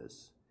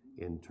wickedness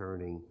in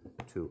turning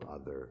to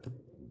other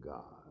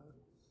gods.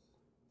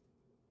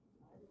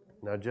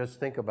 Now just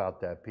think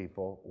about that,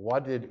 people.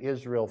 What did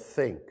Israel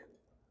think?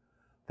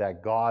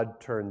 That God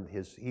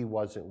he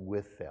wasn't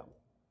with them.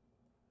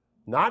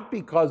 Not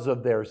because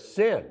of their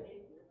sin,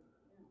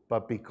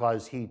 but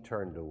because he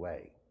turned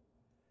away.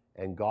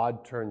 And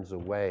God turns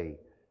away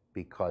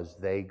because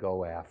they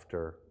go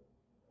after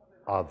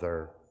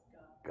other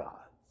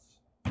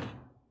gods.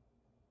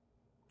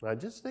 Now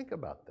just think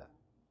about that.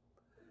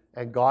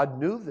 And God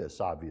knew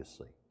this,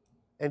 obviously.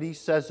 And he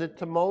says it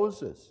to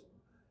Moses.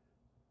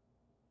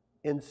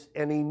 And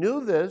he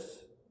knew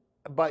this,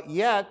 but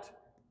yet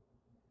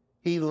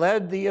he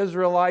led the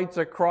Israelites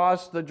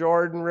across the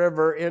Jordan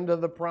River into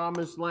the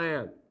Promised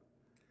Land.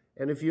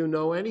 And if you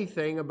know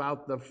anything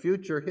about the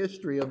future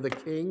history of the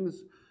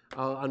kings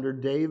under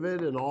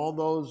David and all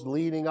those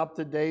leading up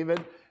to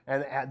David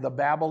and at the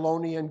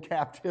Babylonian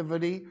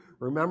captivity,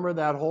 remember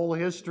that whole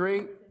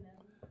history?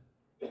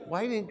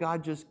 Why didn't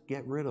God just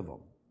get rid of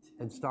them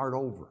and start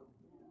over?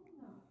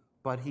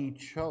 But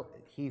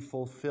he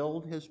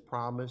fulfilled his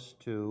promise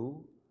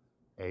to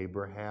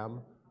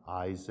Abraham,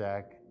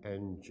 Isaac,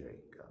 and Jacob.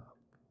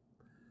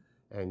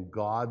 And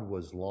God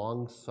was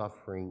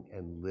long-suffering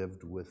and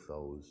lived with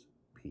those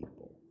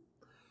people.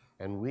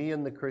 And we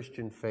in the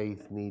Christian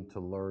faith need to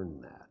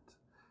learn that.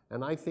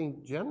 And I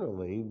think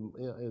generally,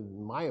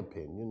 in my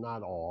opinion,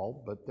 not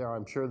all, but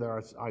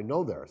I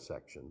know there are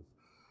sections,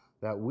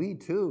 that we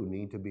too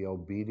need to be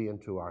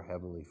obedient to our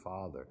Heavenly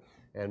Father.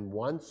 And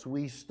once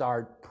we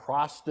start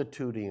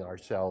prostituting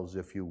ourselves,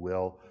 if you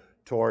will,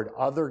 toward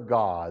other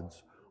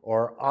gods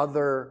or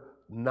other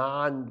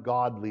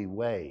non-godly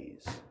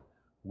ways,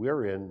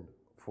 we're in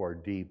for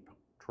deep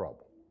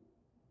trouble.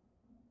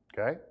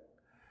 Okay?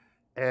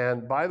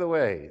 And by the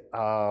way,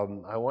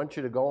 I want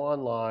you to go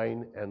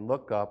online and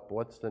look up,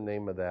 what's the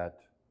name of that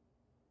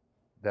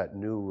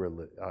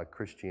new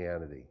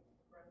Christianity?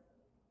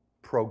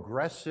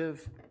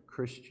 Progressive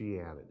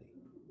Christianity.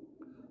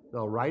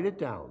 Now write it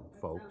down,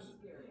 folks,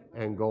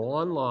 and go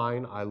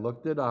online. I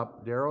looked it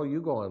up. Daryl,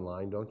 you go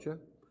online, don't you?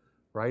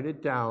 Write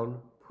it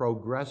down,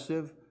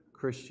 Progressive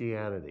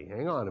Christianity.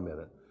 Hang on a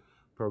minute.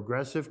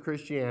 Progressive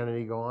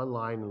Christianity, go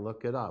online and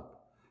look it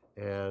up.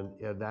 And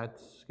yeah,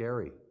 that's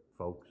scary,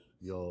 folks.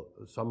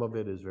 Some of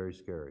it is very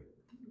scary.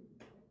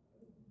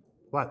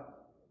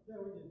 What? Yeah,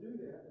 when you do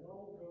that, it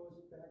all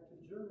goes back to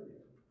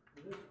Germany.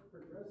 And this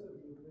progressive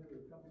movement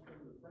that comes from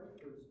the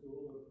Frankfurt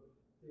School of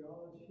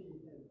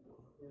Theology and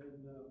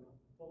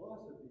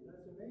philosophy. And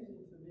it's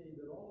amazing to me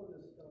that all of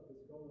this stuff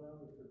that's going on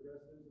with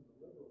progressives and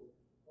the liberals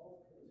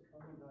all is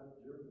coming out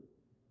of Germany.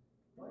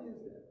 Why is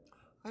that?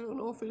 I don't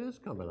know if it is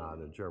coming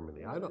out of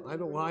Germany. I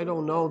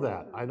don't know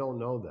that. I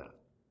don't know that.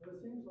 But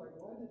it seems like,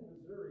 why did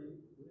Missouri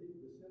leave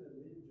the Senate,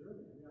 leave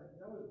Germany? I mean,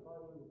 that was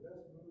probably one of the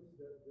best moves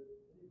that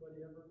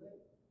anybody ever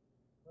made.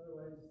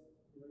 Otherwise,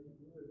 you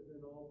would have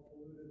been all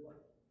polluted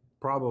like.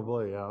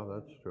 Probably, yeah,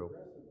 that's true.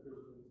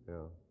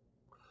 Yeah.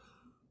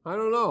 I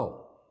don't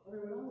know. I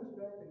mean, when I was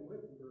back in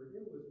Wittenberg,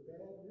 it was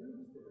bad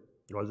news there.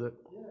 Was it?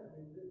 Yeah, I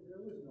mean,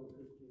 there was no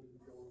Christianity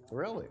going on.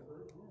 Really?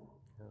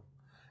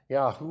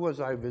 Yeah, who was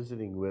I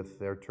visiting with?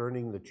 They're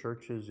turning the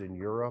churches in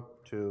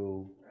Europe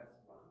to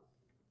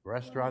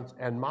restaurants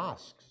and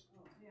mosques.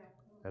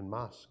 And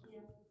mosques.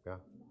 Yeah.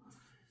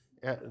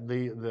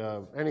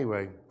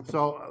 Anyway,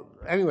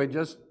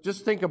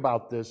 just think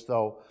about this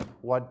though.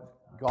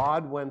 What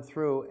God went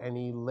through, and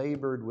he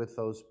labored with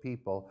those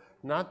people.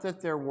 Not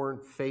that there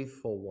weren't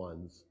faithful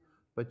ones,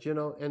 but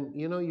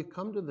you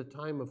come to the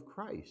time of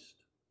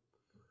Christ,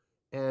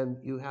 and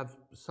you have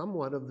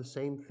somewhat of the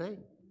same thing.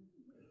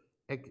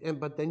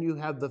 But then you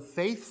have the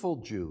faithful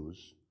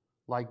Jews,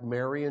 like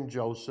Mary and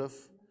Joseph,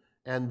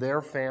 and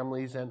their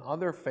families and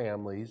other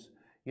families,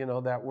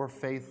 that were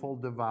faithful,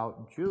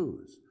 devout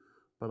Jews.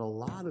 But a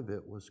lot of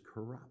it was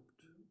corrupt.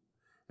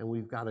 And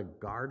we've got to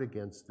guard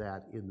against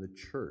that in the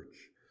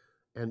church.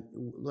 And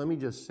let me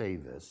just say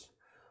this.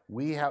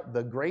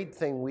 The great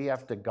thing we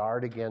have to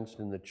guard against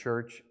in the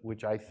church,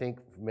 which I think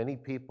for many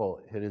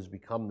people it has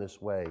become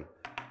this way,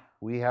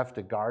 we have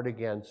to guard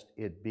against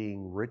it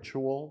being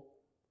ritual,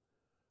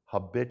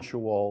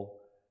 habitual,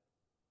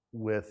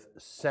 with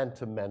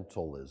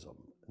sentimentalism,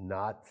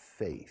 not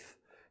faith,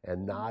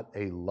 and not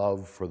a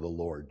love for the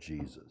Lord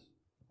Jesus.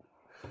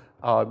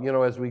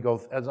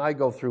 As I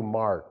go through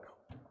Mark,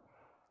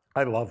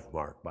 I love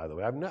Mark, by the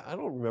way. I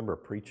don't remember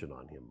preaching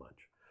on him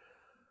much.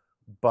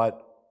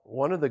 But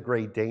one of the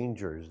great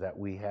dangers that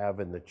we have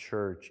in the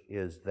church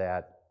is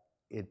that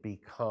it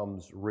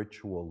becomes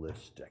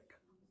ritualistic.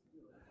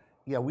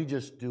 Yeah, we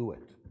just do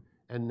it.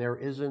 And there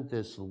isn't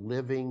this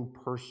living,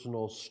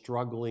 personal,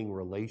 struggling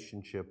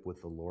relationship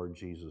with the Lord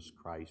Jesus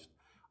Christ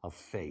of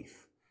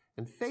faith.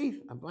 And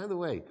faith, by the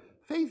way,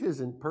 faith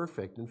isn't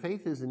perfect and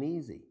faith isn't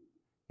easy.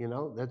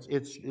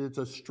 It's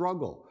a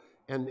struggle.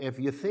 And if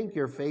you think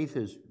your faith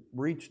has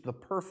reached the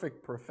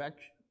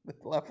perfection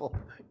level,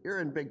 you're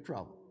in big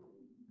trouble.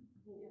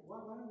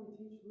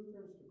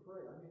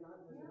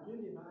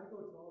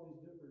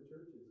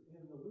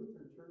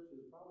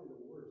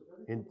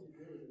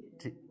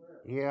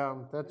 Yeah,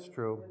 that's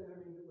true. And I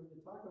mean, when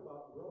you talk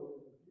about rote,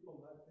 people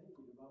not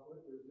thinking about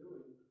what they're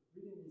doing,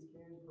 reading these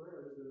canned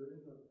prayers that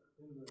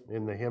are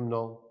In the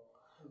hymnal.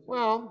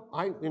 Well,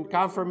 in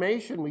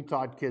confirmation we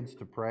taught kids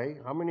to pray.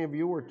 How many of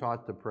you were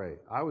taught to pray?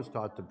 I was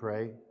taught to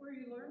pray. Where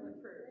you learn the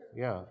prayers.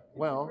 Yeah.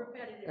 Well,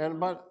 Repetitive.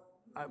 but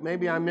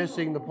maybe I'm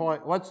missing the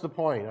point. What's the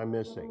point I'm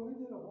missing? Well,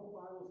 we did a whole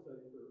Bible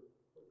study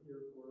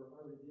here for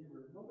our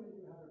Redeemer. Nobody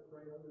knew how to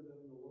pray other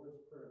than the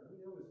Lord's Prayer. I mean,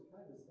 it was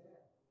kind of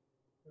sad.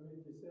 I mean,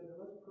 if you said,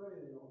 let's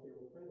pray, and okay,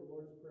 we'll pray the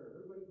Lord's Prayer.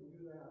 Everybody can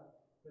do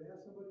that. But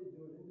ask somebody to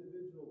do an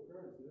individual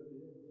prayer. So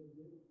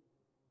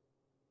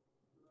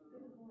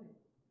good point.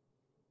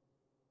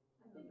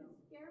 I think it's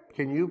scary.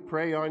 Can you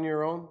pray on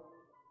your own?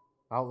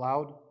 Out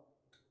loud?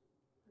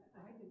 I've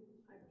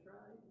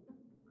tried.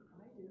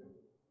 I do.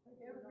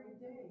 Every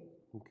day.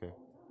 Okay.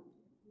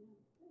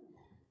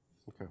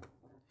 Okay.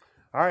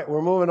 All right,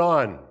 we're moving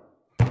on.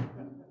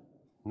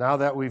 Now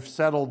that we've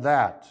settled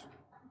that.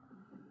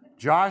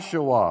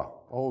 Joshua.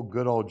 Oh,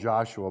 good old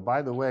Joshua.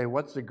 By the way,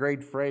 what's the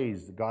great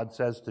phrase that God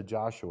says to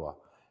Joshua?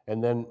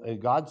 And then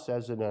God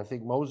says it, and I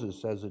think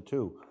Moses says it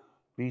too.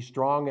 Be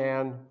strong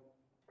and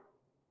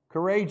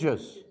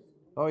courageous.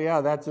 Oh,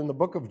 yeah, that's in the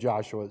book of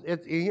Joshua.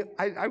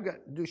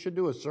 Should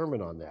do a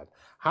sermon on that.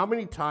 How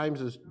many times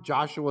is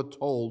Joshua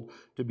told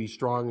to be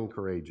strong and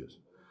courageous?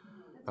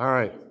 All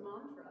right.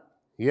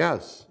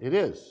 Yes, it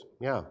is.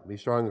 Yeah, be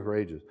strong and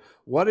courageous.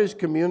 What is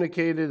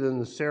communicated in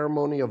the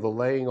ceremony of the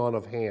laying on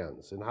of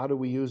hands? And how do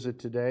we use it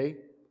today?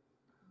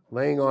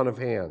 Laying on of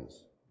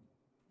hands.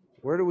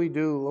 Where do we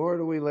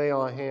lay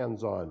our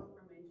hands on?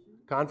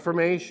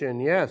 Confirmation,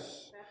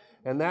 yes.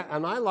 And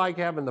I like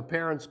having the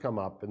parents come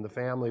up and the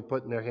family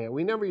putting their hand.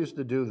 We never used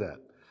to do that.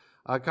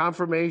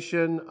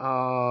 Confirmation,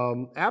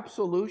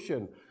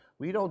 absolution.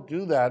 We don't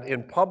do that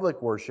in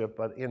public worship,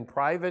 but in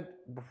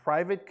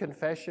private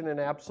confession and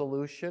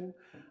absolution,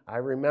 I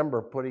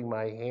remember putting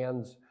my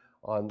hands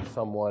on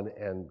someone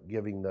and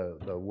giving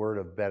the word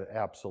of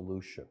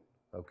absolution,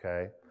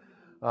 okay?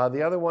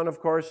 The other one, of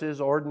course, is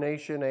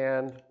ordination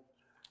and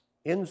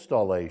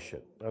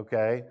installation,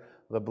 okay?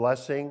 The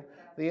blessing.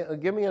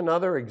 Give me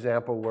another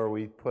example where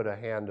we put a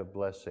hand of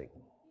blessing.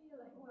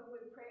 When we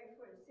pray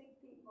for sick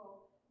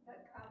people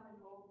that come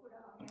and we'll put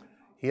our hands on.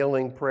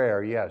 Healing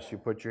prayer, yes, you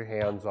put your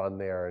hands on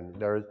there. And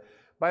there's,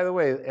 by the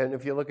way, and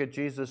if you look at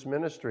Jesus'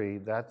 ministry,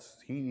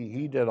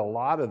 he did a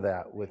lot of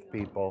that with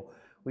people.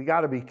 We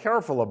got to be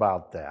careful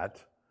about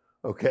that,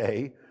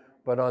 okay?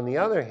 But on the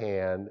other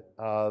hand,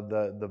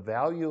 the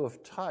value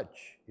of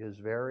touch is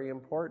very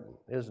important,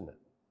 isn't it?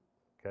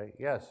 Okay,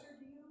 yes?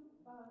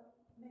 Pastor,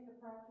 do you make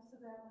a practice of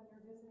that when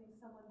you're visiting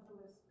someone who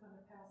is going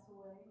to pass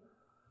away?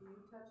 Do you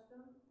touch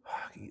them?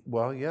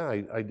 Well, yeah,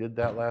 I did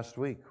that last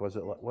week. Was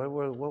it,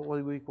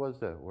 what week was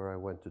that? Where I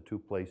went to 2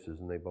 places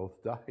and they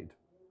both died.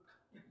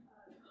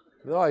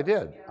 No, I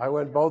did. I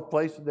went both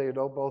places. They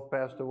both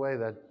passed away.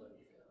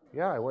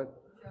 I went.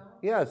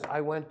 Yes,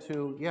 I went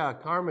to,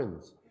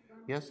 Carmen's.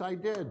 Yes, I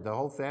did. The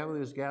whole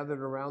family was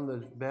gathered around the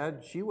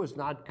bed. She was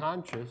not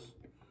conscious.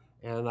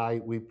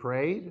 And we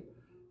prayed.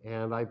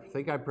 And I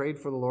think I prayed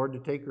for the Lord to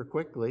take her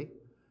quickly.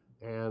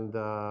 And,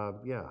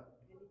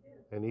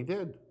 and he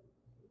did.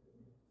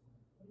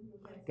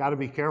 Got to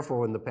be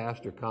careful when the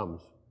pastor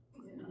comes.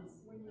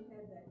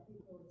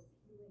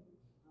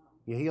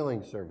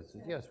 Healing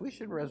services. Yes, we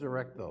should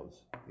resurrect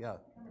those. Yeah.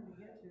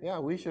 Yeah,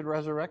 we should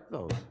resurrect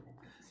those.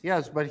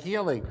 Yes, but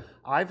healing.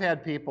 I've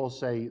had people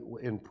say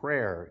in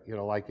prayer,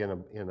 like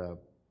in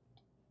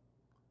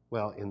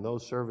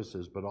those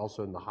services, but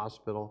also in the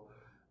hospital,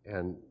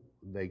 and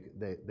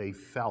they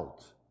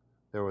felt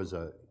there was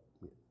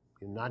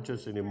not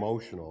just an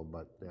emotional,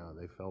 but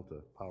they felt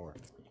a power.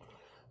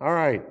 All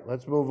right,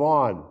 let's move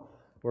on.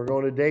 We're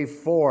going to day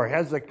 4,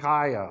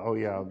 Hezekiah. Oh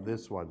yeah,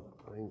 this one.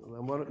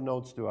 What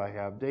notes do I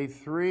have? Day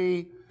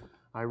 3,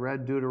 I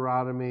read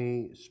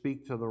Deuteronomy,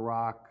 speak to the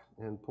rock,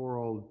 and poor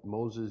old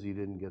Moses, he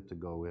didn't get to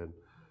go in.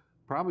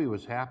 Probably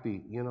was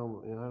happy, I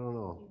don't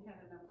know.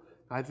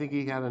 I think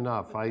he had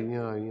enough.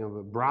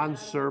 Bronze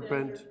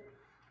serpent.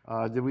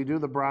 Did we do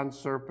the bronze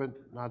serpent?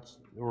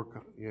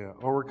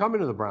 We're coming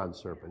to the bronze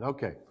serpent.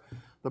 Okay.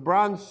 The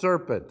bronze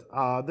serpent.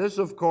 This,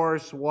 of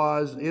course,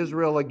 was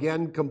Israel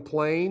again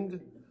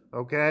complained.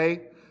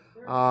 Okay.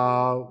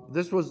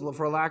 This was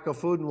for lack of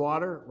food and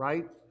water,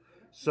 right?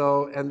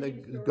 So,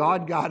 and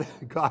God got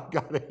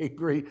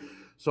angry.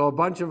 So a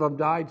bunch of them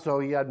died. So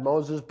he had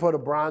Moses put a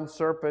bronze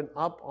serpent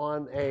up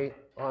on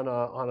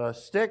a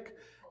stick,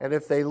 and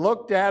if they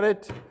looked at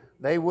it,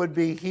 they would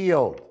be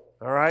healed.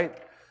 All right.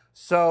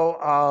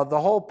 So the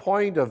whole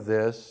point of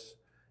this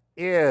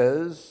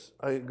is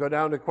go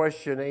down to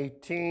question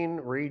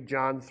 18. Read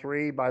John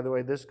 3. By the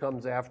way, this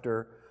comes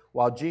after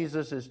while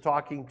Jesus is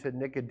talking to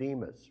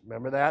Nicodemus.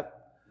 Remember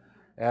that?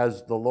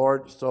 As the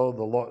Lord, so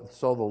the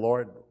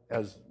Lord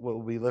as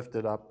will be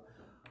lifted up.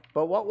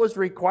 But what was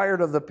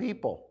required of the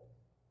people?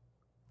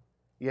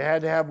 You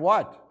had to have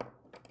what?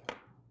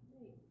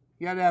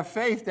 You had to have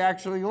faith to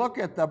actually look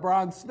at the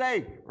bronze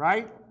snake,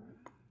 right?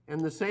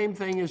 And the same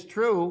thing is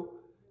true.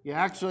 You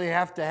actually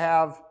have to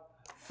have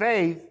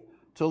faith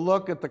to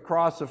look at the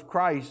cross of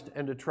Christ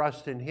and to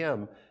trust in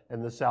him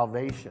and the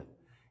salvation.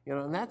 You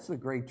know, and that's the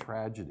great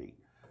tragedy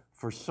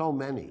for so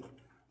many,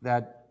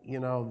 that, you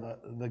know,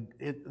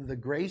 the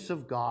grace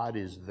of God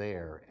is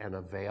there and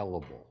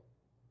available.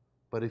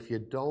 But if you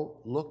don't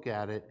look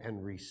at it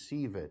and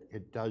receive it,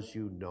 it does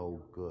you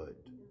no good.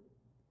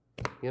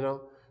 You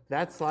know,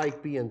 that's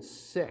like being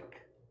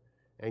sick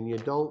and you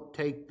don't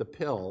take the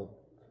pill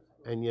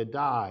and you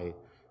die.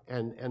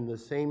 And the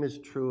same is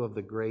true of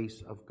the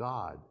grace of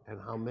God, and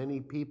how many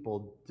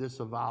people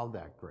disavow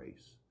that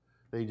grace.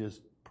 They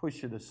just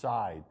push it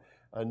aside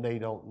and they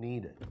don't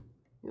need it.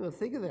 You know,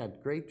 think of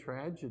that great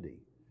tragedy.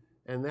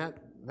 And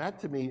that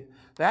to me,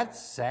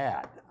 that's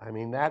sad. I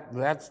mean,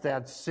 that's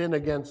that sin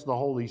against the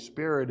Holy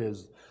Spirit,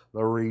 is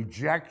the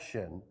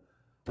rejection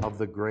of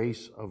the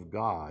grace of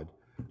God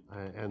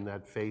and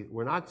that faith.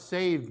 We're not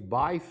saved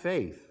by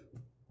faith.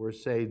 We're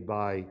saved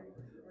by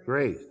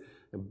grace.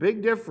 A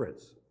big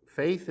difference.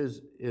 Faith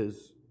is,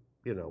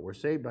 you know, we're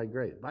saved by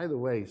grace. By the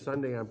way,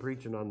 Sunday I'm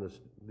preaching on this,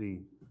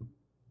 the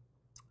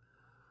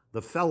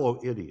fellow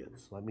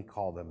idiots. Let me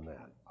call them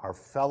that. Our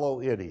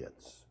fellow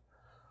idiots.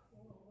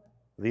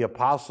 The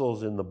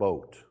apostles in the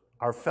boat.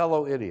 Our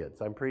fellow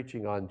idiots. I'm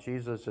preaching on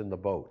Jesus in the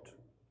boat.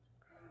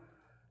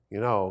 You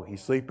know,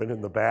 he's sleeping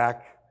in the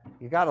back.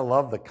 You got to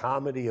love the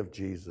comedy of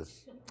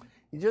Jesus.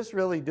 You just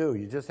really do.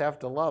 You just have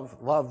to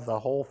love the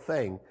whole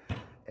thing.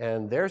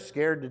 And they're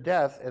scared to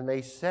death, and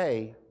they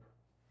say,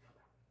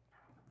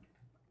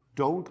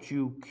 "Don't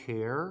you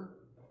care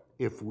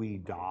if we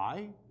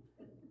die?"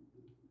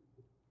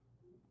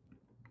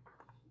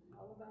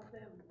 All about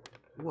them.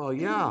 Well,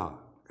 yeah.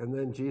 And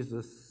then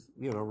Jesus,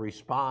 you know,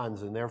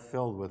 responds, and they're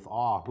filled with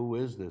awe. Who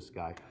is this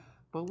guy?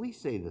 But we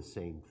say the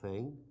same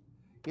thing.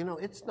 You know,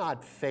 it's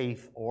not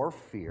faith or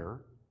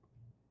fear.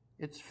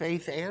 It's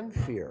faith and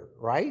fear,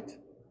 right?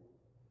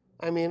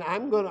 I mean,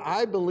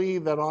 I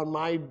believe that on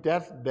my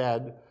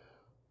deathbed,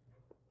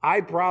 I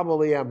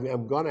probably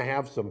am going to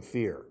have some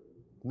fear.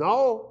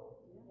 No?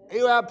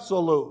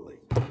 Absolutely.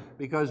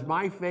 Because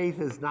my faith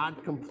is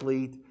not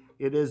complete,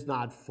 it is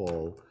not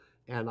full,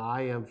 and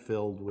I am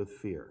filled with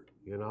fear,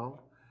 you know?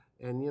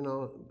 And, you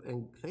know,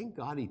 and thank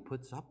God he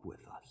puts up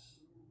with us.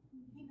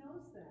 He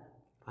knows that.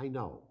 I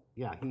know.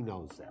 Yeah, he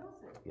knows that.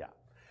 Yeah.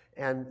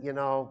 And, you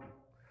know,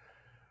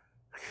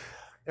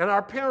 and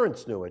our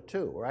parents knew it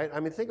too, right? I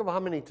mean, think of how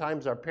many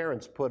times our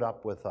parents put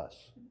up with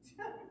us.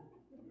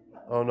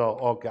 Oh, no,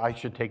 okay, I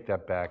should take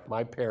that back.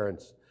 My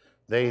parents,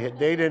 they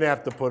didn't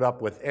have to put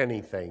up with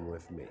anything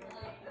with me.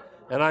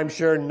 And I'm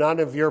sure none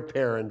of your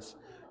parents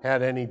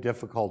had any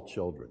difficult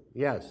children.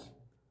 Yes?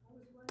 I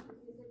was wondering,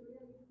 is it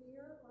really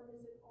fear or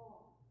is it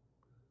awe?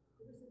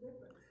 There's a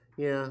difference.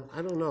 Yeah,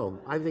 I don't know.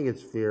 I think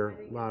it's fear,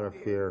 a lot of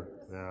fear.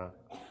 Yeah.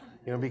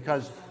 You know,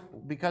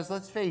 because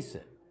let's face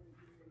it,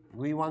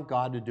 we want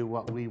God to do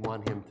what we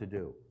want him to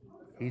do.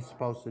 He's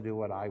supposed to do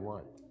what I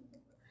want.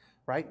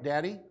 Right,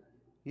 Daddy?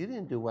 You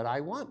didn't do what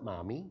I want,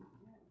 Mommy.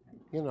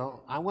 You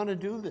know, I want to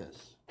do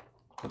this.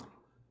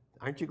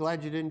 Aren't you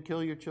glad you didn't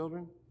kill your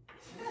children?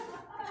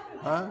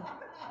 Huh?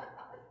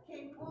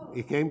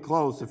 He came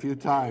close a few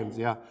times,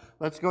 yeah.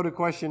 Let's go to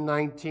question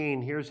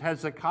 19. Here's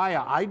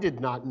Hezekiah. I did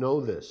not know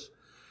this.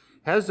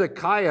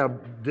 Hezekiah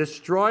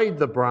destroyed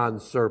the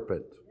bronze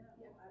serpent.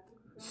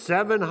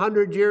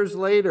 700 years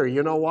later.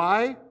 You know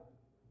why?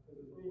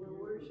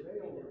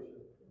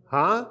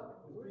 Huh?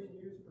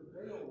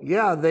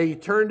 Yeah, they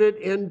turned it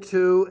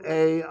into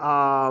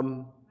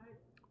an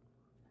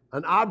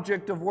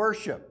object of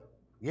worship.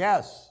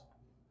 Yes.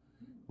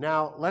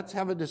 Now, let's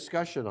have a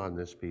discussion on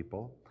this,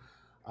 people.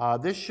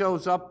 This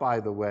shows up, by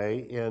the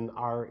way,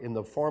 in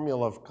the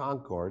Formula of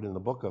Concord, in the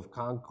Book of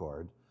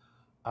Concord,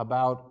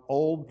 about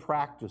old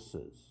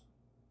practices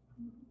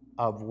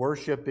of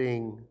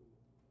worshiping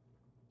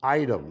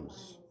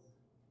items.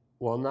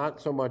 Well, not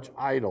so much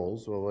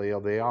idols, well,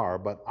 they are,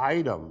 but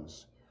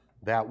items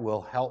that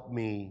will help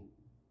me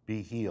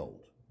be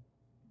healed.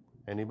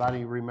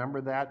 Anybody remember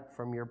that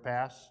from your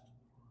past?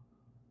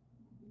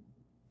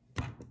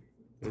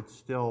 It's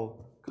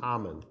still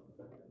common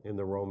in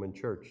the Roman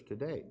Church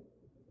today,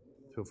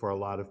 for a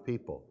lot of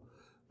people,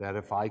 that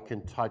if I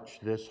can touch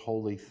this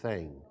holy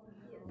thing,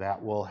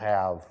 that will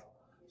have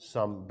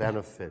some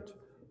benefit,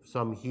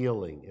 some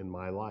healing in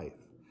my life.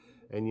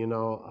 And you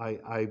know,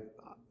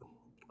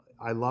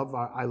 I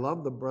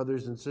love the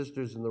brothers and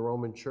sisters in the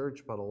Roman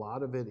Church, but a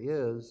lot of it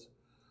is,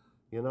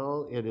 you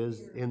know,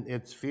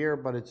 it's fear,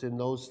 but it's in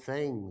those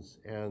things.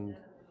 And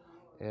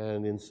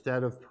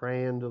instead of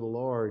praying to the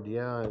Lord,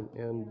 yeah,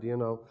 and you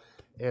know,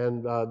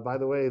 and by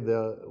the way,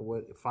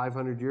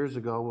 500 years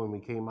ago when we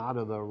came out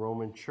of the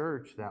Roman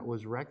Church, that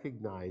was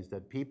recognized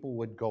that people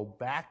would go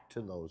back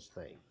to those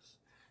things.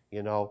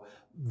 You know,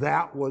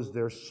 that was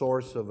their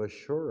source of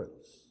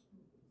assurance.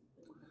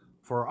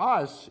 For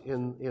us,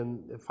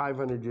 in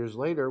 500 years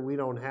later, we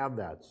don't have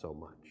that so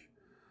much.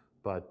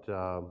 But,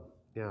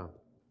 yeah,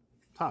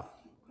 tough.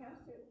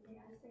 Pastor, may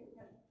I say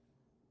that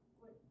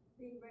when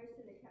being raised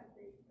in a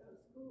Catholic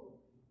school,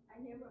 I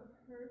never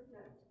heard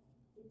that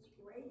it's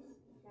grace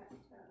that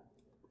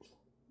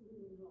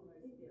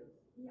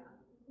Yeah,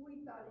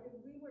 we thought if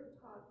we were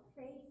taught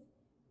faith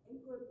and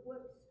good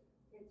works,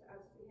 it's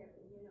us to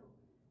heaven, you know.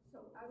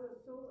 So I was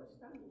so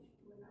astonished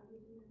when I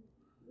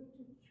went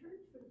to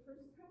church for the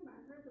first time.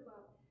 I heard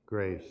about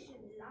Grace.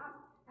 and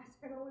love. I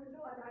said, oh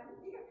Lord, I'm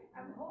here.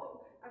 I'm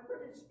home. I'm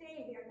going to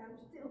stay here, and I'm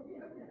still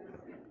here.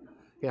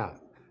 Yeah,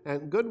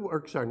 and good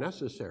works are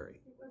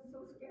necessary, It was so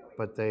scary.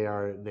 but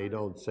they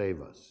don't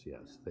save us.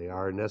 Yes, they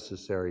are a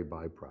necessary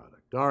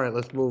byproduct. All right,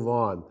 let's move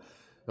on.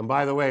 And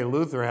by the way,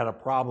 Luther had a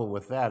problem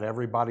with that.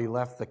 Everybody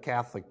left the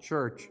Catholic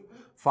Church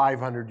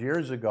 500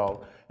 years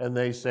ago, and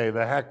they say,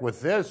 the heck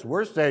with this.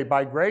 We're saved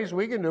by grace.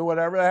 We can do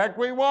whatever the heck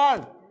we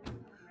want.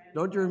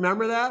 Don't you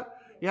remember that?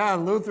 Yeah,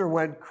 Luther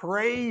went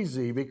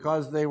crazy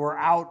because they were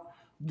out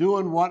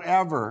doing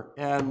whatever.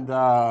 And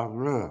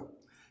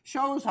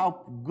shows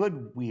how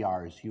good we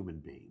are as human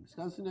beings,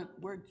 doesn't it?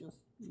 We're just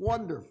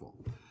wonderful.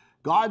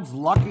 God's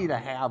lucky to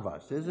have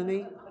us, isn't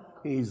he?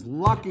 He's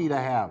lucky to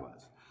have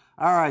us.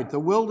 All right, the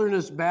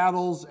wilderness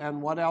battles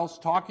and what else?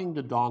 Talking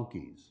to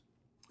donkeys.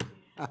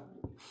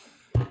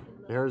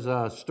 There's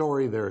a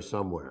story there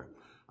somewhere.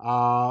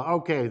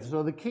 Okay,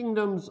 so the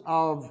kingdoms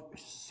of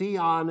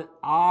Sihon,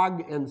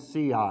 Og, and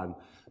Sihon.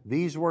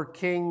 These were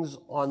kings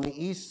on the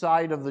east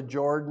side of the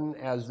Jordan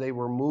as they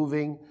were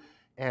moving,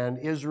 and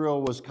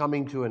Israel was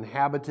coming to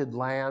inhabited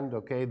land.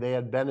 Okay, they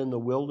had been in the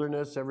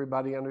wilderness.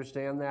 Everybody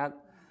understand that?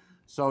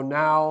 So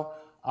now,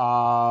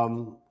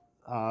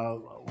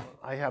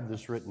 I have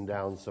this written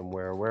down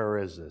somewhere. Where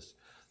is this?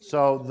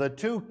 So the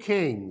two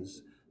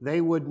kings, they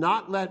would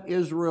not let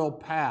Israel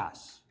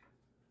pass.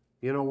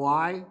 You know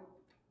why?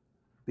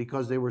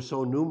 Because they were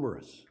so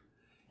numerous.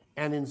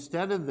 And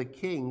instead of the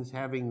kings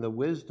having the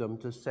wisdom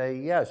to say,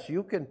 yes,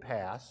 you can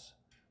pass,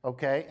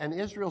 okay? And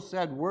Israel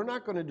said, we're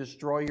not going to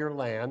destroy your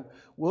land.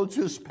 We'll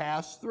just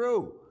pass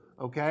through,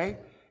 okay?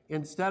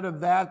 Instead of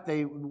that,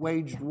 they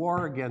waged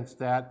war against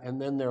that,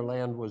 and then their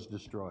land was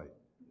destroyed.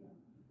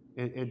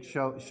 It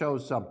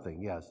shows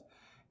something, yes.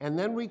 And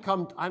then we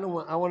come, I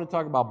want to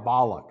talk about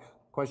Balak,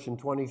 question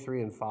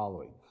 23 and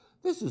following.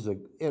 This is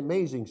an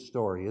amazing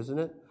story, isn't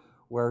it?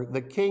 Where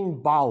the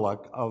king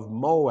Balak of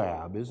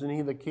Moab, isn't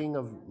he the king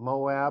of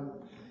Moab?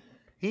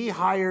 He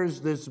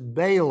hires this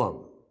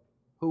Balaam,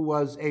 who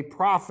was a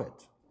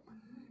prophet,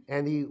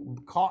 and he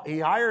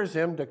hires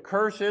him to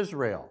curse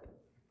Israel.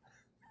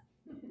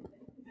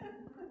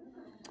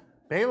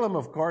 Balaam,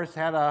 of course,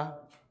 had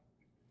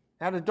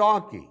a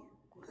donkey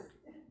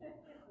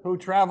who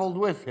traveled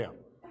with him.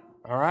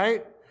 All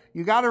right?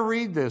 You got to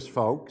read this,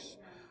 folks.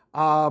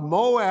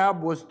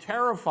 Moab was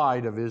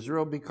terrified of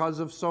Israel because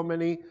of so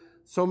many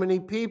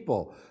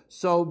people.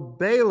 So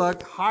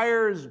Balak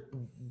hires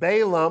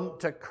Balaam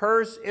to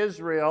curse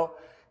Israel,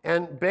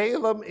 and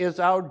Balaam is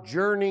out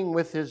journeying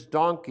with his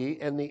donkey,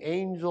 and the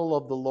angel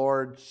of the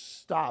Lord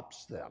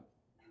stops them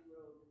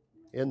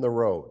in the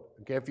road.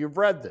 Okay, if you've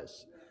read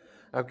this.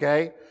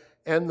 Okay?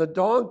 And the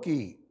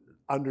donkey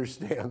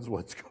understands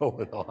what's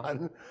going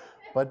on,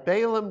 but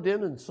Balaam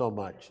didn't so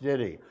much, did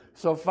he?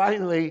 So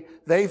finally,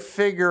 they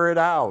figure it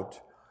out.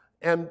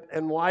 And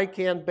why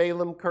can't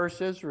Balaam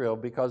curse Israel?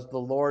 Because the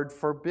Lord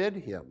forbid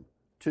him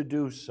to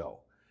do so.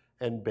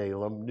 And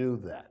Balaam knew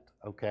that,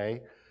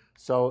 okay?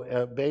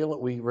 So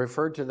Balaam, we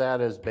refer to that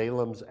as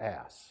Balaam's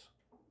ass.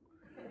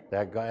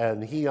 That guy,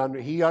 and he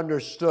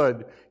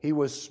understood. He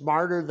was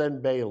smarter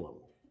than Balaam,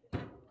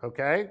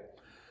 okay?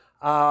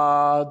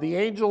 The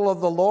angel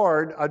of the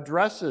Lord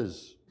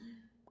addresses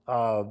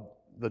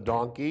the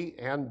donkey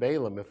and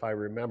Balaam, if I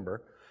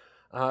remember.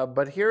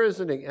 But here is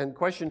in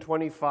question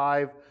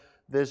 25,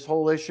 this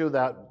whole issue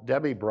that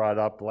Debbie brought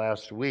up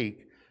last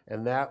week,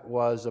 and that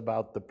was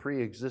about the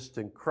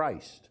pre-existent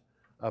Christ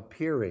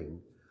appearing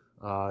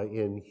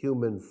in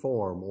human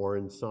form or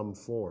in some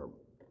form.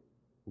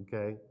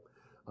 Okay?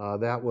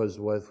 That was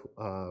with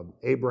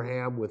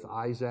Abraham with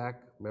Isaac.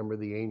 Remember,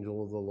 the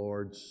angel of the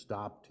Lord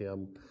stopped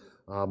him.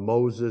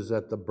 Moses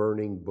at the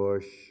burning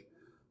bush.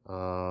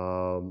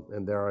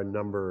 And there are a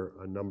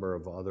number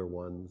of other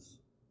ones.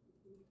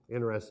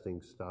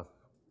 Interesting stuff.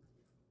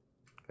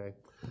 Okay,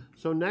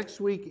 so next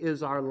week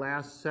is our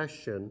last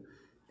session,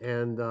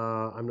 and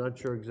I'm not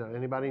sure exactly.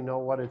 Anybody know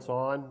what it's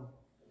on?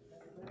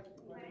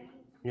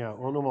 Yeah,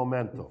 uno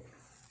momento.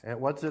 And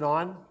what's it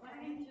on?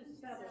 Planning to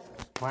settle.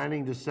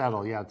 Planning to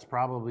settle. Yeah, it's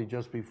probably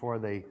just before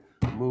they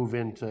move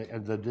into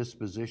the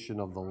disposition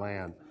of the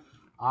land.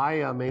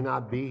 I may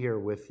not be here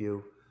with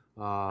you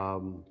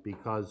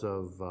because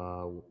of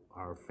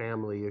our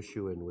family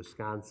issue in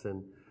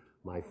Wisconsin.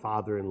 My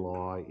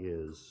father-in-law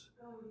is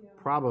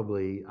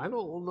probably, I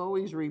don't know,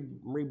 he's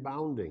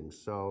rebounding.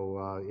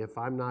 So if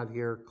I'm not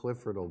here,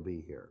 Clifford will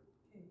be here.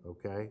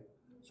 Okay?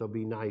 So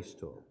be nice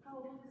to him. How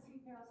old is he,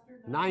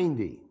 Pastor?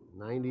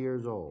 90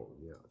 years old,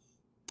 yes.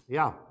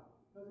 Yeah.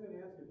 I was going to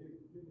ask if you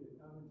could give me a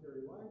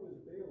commentary. Why was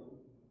Balaam,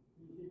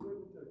 he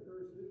wouldn't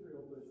curse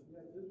Israel, but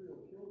yet Israel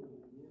killed him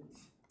in the end?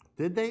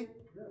 Did they?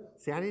 Yes.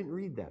 See, I didn't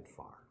read that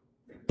far.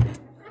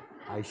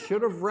 I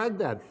should have read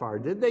that far.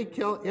 Did they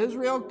kill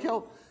Israel?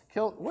 Kill?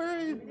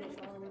 Where?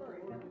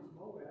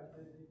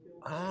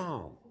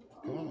 Oh.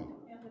 And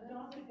the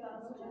donkey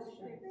gods just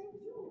shake.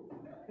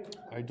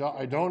 I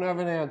don't have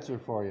an answer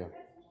for you.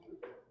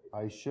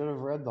 I should have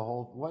read the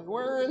whole,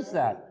 where is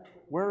that?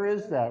 Where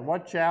is that?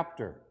 What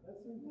chapter?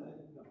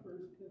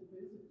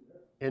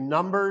 In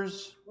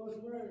Numbers? Well, it's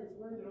where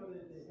you know,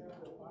 they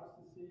have the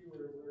apostasy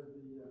where the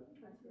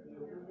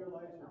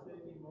Israelites are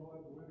taking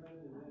Moab women,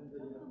 and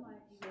then the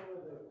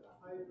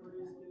high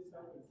priest gets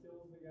up and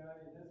kills the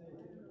guy, and then they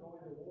end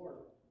up going to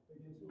war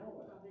against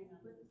Moab.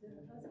 And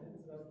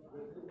ends up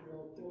that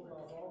Israel kills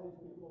off all these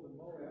people in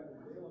Moab,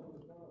 and Balaam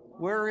was one of them.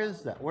 Where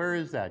is that? Where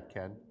is that,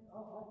 Ken?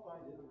 I'll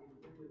find it.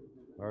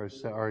 Or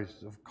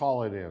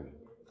call it in.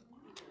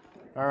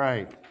 All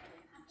right.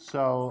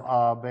 So,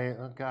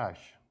 gosh,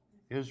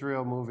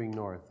 Israel moving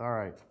north. All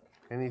right.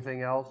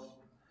 Anything else?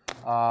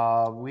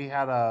 We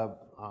had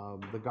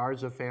the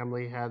Garza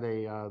family had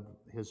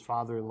his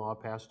father-in-law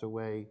passed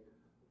away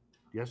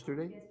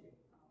yesterday?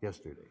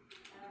 Yesterday.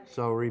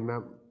 So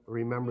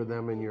remember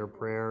them in your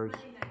prayers.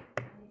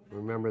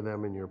 Remember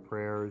them in your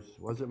prayers.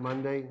 Was it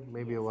Monday?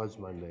 Maybe it was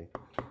Monday.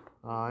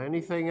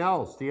 Anything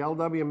else? The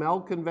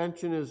LWML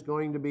convention is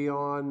going to be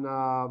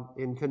on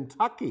in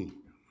Kentucky.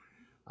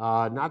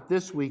 Not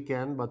this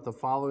weekend, but the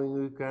following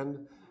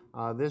weekend.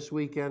 This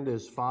weekend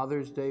is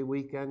Father's Day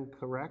weekend,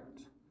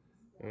 correct?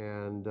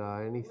 And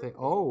anything?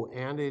 Oh,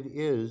 and it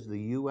is the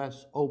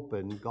U.S.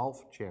 Open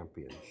Golf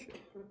Championship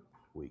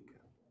weekend.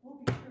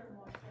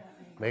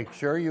 Make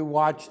sure you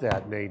watch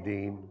that,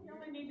 Nadine. You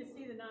only need to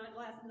see the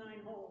last 9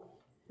 holes.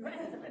 The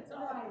rest of it's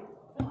all right.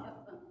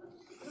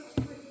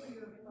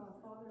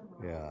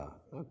 Yeah,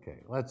 okay,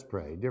 let's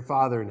pray. Dear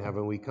Father in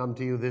heaven, we come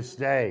to you this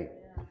day,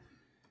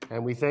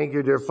 and we thank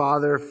you, dear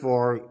Father,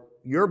 for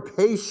your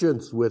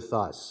patience with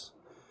us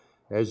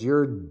as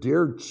your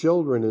dear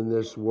children in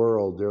this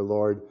world. Dear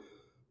Lord,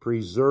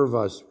 preserve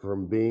us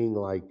from being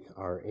like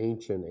our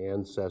ancient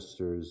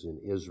ancestors in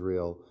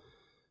Israel.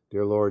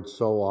 Dear Lord,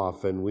 so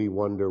often we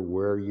wonder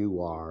where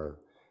you are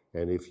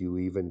and if you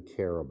even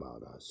care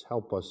about us.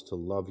 Help us to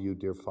love you,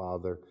 dear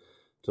Father,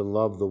 to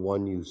love the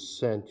one you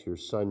sent, your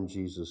Son,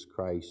 Jesus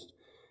Christ.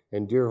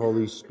 And dear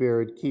Holy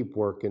Spirit, keep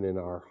working in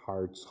our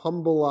hearts.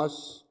 Humble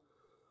us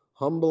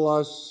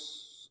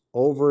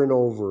over and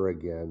over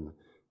again.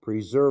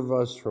 Preserve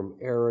us from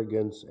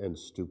arrogance and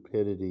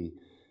stupidity.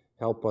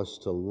 Help us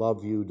to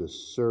love you, to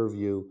serve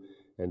you,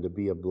 and to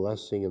be a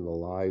blessing in the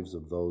lives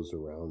of those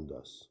around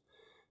us.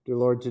 Dear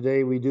Lord,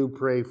 today we do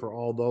pray for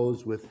all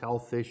those with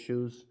health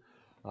issues.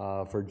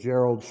 For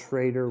Gerald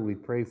Schrader, we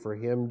pray for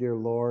him, dear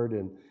Lord,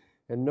 and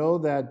know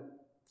that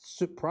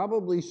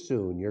probably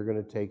soon you're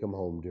going to take him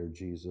home, dear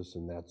Jesus,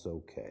 and that's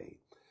okay.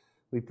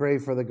 We pray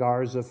for the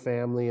Garza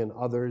family and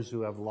others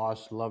who have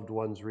lost loved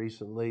ones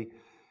recently.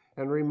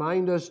 And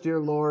remind us, dear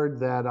Lord,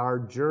 that our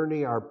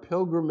journey, our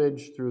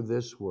pilgrimage through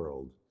this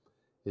world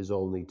is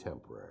only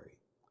temporary.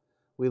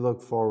 We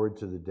look forward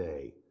to the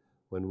day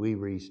when we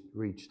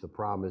reach the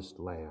promised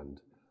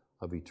land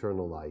of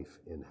eternal life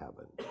in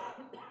heaven.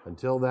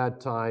 Until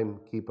that time,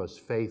 keep us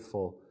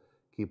faithful,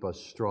 keep us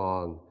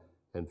strong,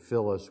 and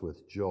fill us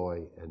with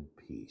joy and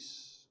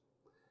peace.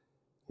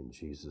 In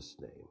Jesus'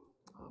 name,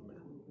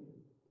 amen.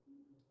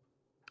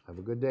 Have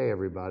a good day,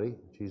 everybody.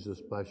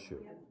 Jesus bless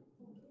you.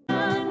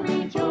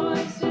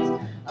 Rejoices,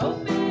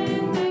 open